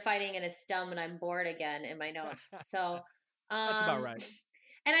they're fighting and it's dumb and I'm bored again in my notes. So that's about right.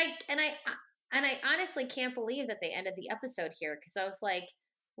 And And I honestly can't believe that they ended the episode here because I was like,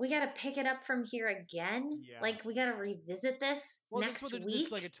 we got to pick it up from here again. Yeah. Like we got to revisit this next this week.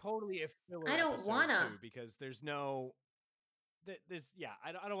 is like a totally filler I don't episode wanna. too, because there's no, there's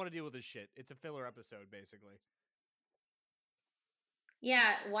I don't want to deal with this shit. It's a filler episode basically.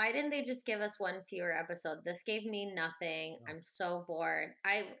 Yeah, why didn't they just give us one fewer episode? This gave me nothing. Oh. I'm so bored.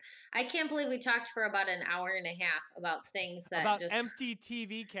 I can't believe we talked for about an hour and a half about things that About just empty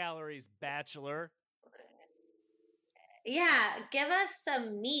TV calories, Bachelor. Yeah, give us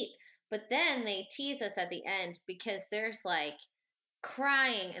some meat. But then they tease us at the end because there's like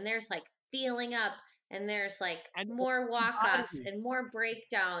crying and there's like feeling up and there's like And more walk-ups bodies. and more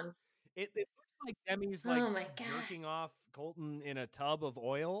breakdowns. It looks like Demi's Oh my like God. jerking off Colton in a tub of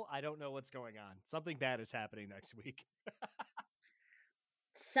oil. I don't know what's going on. Something bad is happening next week.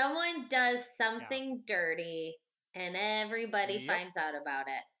 Someone does something dirty and everybody Yep. finds out about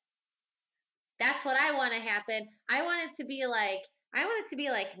it. That's what I want to happen. I want it to be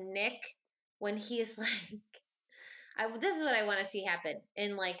like Nick when he's like this is what I want to see happen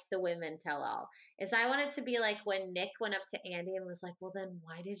in like the women tell all. Is I want it to be like when Nick went up to Andy and was like, "Well then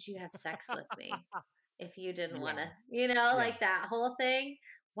why did you have sex with me if you didn't want to?" You know, like that whole thing.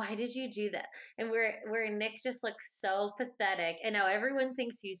 Why did you do that? And where Nick just looks so pathetic. And now everyone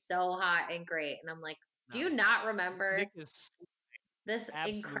thinks he's so hot and great. And I'm like, do you not remember Nick is this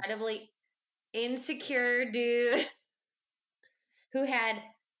absolute- incredibly insecure dude who had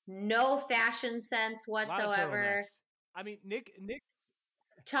no fashion sense a lot of whatsoever? turtlenecks. I mean, Nick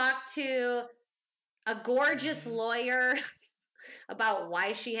Talked to a gorgeous lawyer about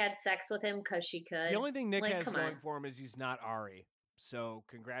why she had sex with him because she could. the only thing Nick Like, has come going on. for him is he's not Ari. So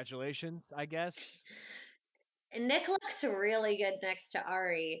congratulations, I guess. And Nick looks really good next to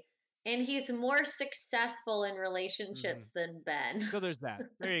Ari. And he's more successful in relationships than Ben. So there's that.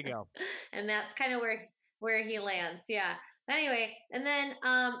 There you go. And that's kind of where he lands. Yeah. Anyway, and then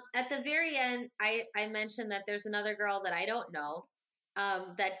at the very end, I mentioned that there's another girl that I don't know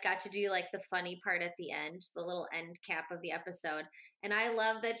that got to do like the funny part at the end, the little end cap of the episode. And I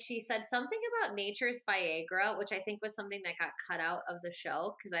love that she said something about Nature's Viagra, which I think was something that got cut out of the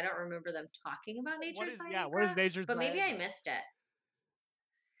show because I don't remember them talking about Nature's Viagra. What is Nature's But maybe I Viagra? missed it.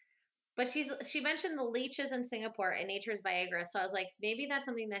 But she mentioned the leeches in Singapore and Nature's Viagra, so I was like, maybe that's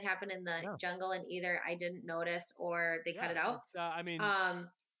something that happened in the jungle, and either I didn't notice or they cut it out. I mean,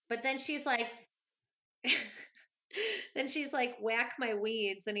 but then she's like, whack my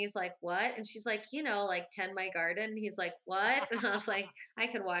weeds, and he's like, what? And she's like, like tend my garden. And he's like, what? And I was like, I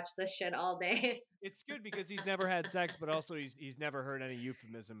could watch this shit all day. it's good because he's never had sex, but also he's never heard any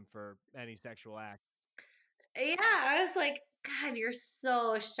euphemism for any sexual act. Yeah, I was like, God, you're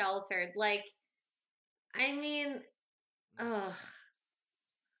so sheltered. Like, I mean,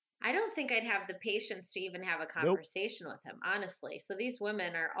 I don't think I'd have the patience to even have a conversation with him, honestly. So these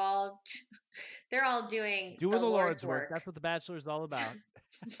women are all, they're all doing the Lord's work. That's what The Bachelor is all about.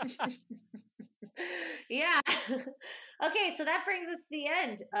 Yeah. Okay, so that brings us to the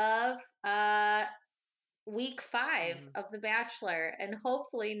end of week 5 of The Bachelor. And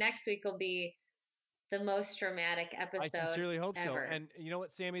hopefully next week will be the most dramatic episode I sincerely hope ever. so. And you know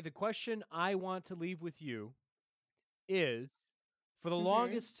what, Sammy? The question I want to leave with you is, for the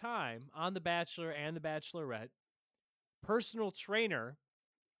longest time on The Bachelor and The Bachelorette, personal trainer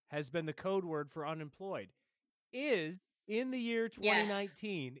has been the code word for unemployed. Is, in the year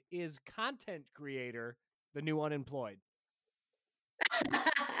 2019, is content creator the new unemployed?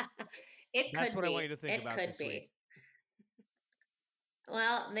 That's what I want you to think about this week.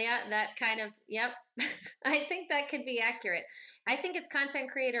 Well, that kind of, yep. I think that could be accurate. I think it's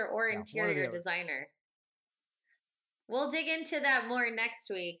content creator or interior designer. We'll dig into that more next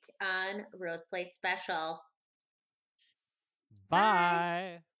week on Rose Plate Special.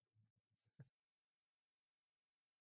 Bye.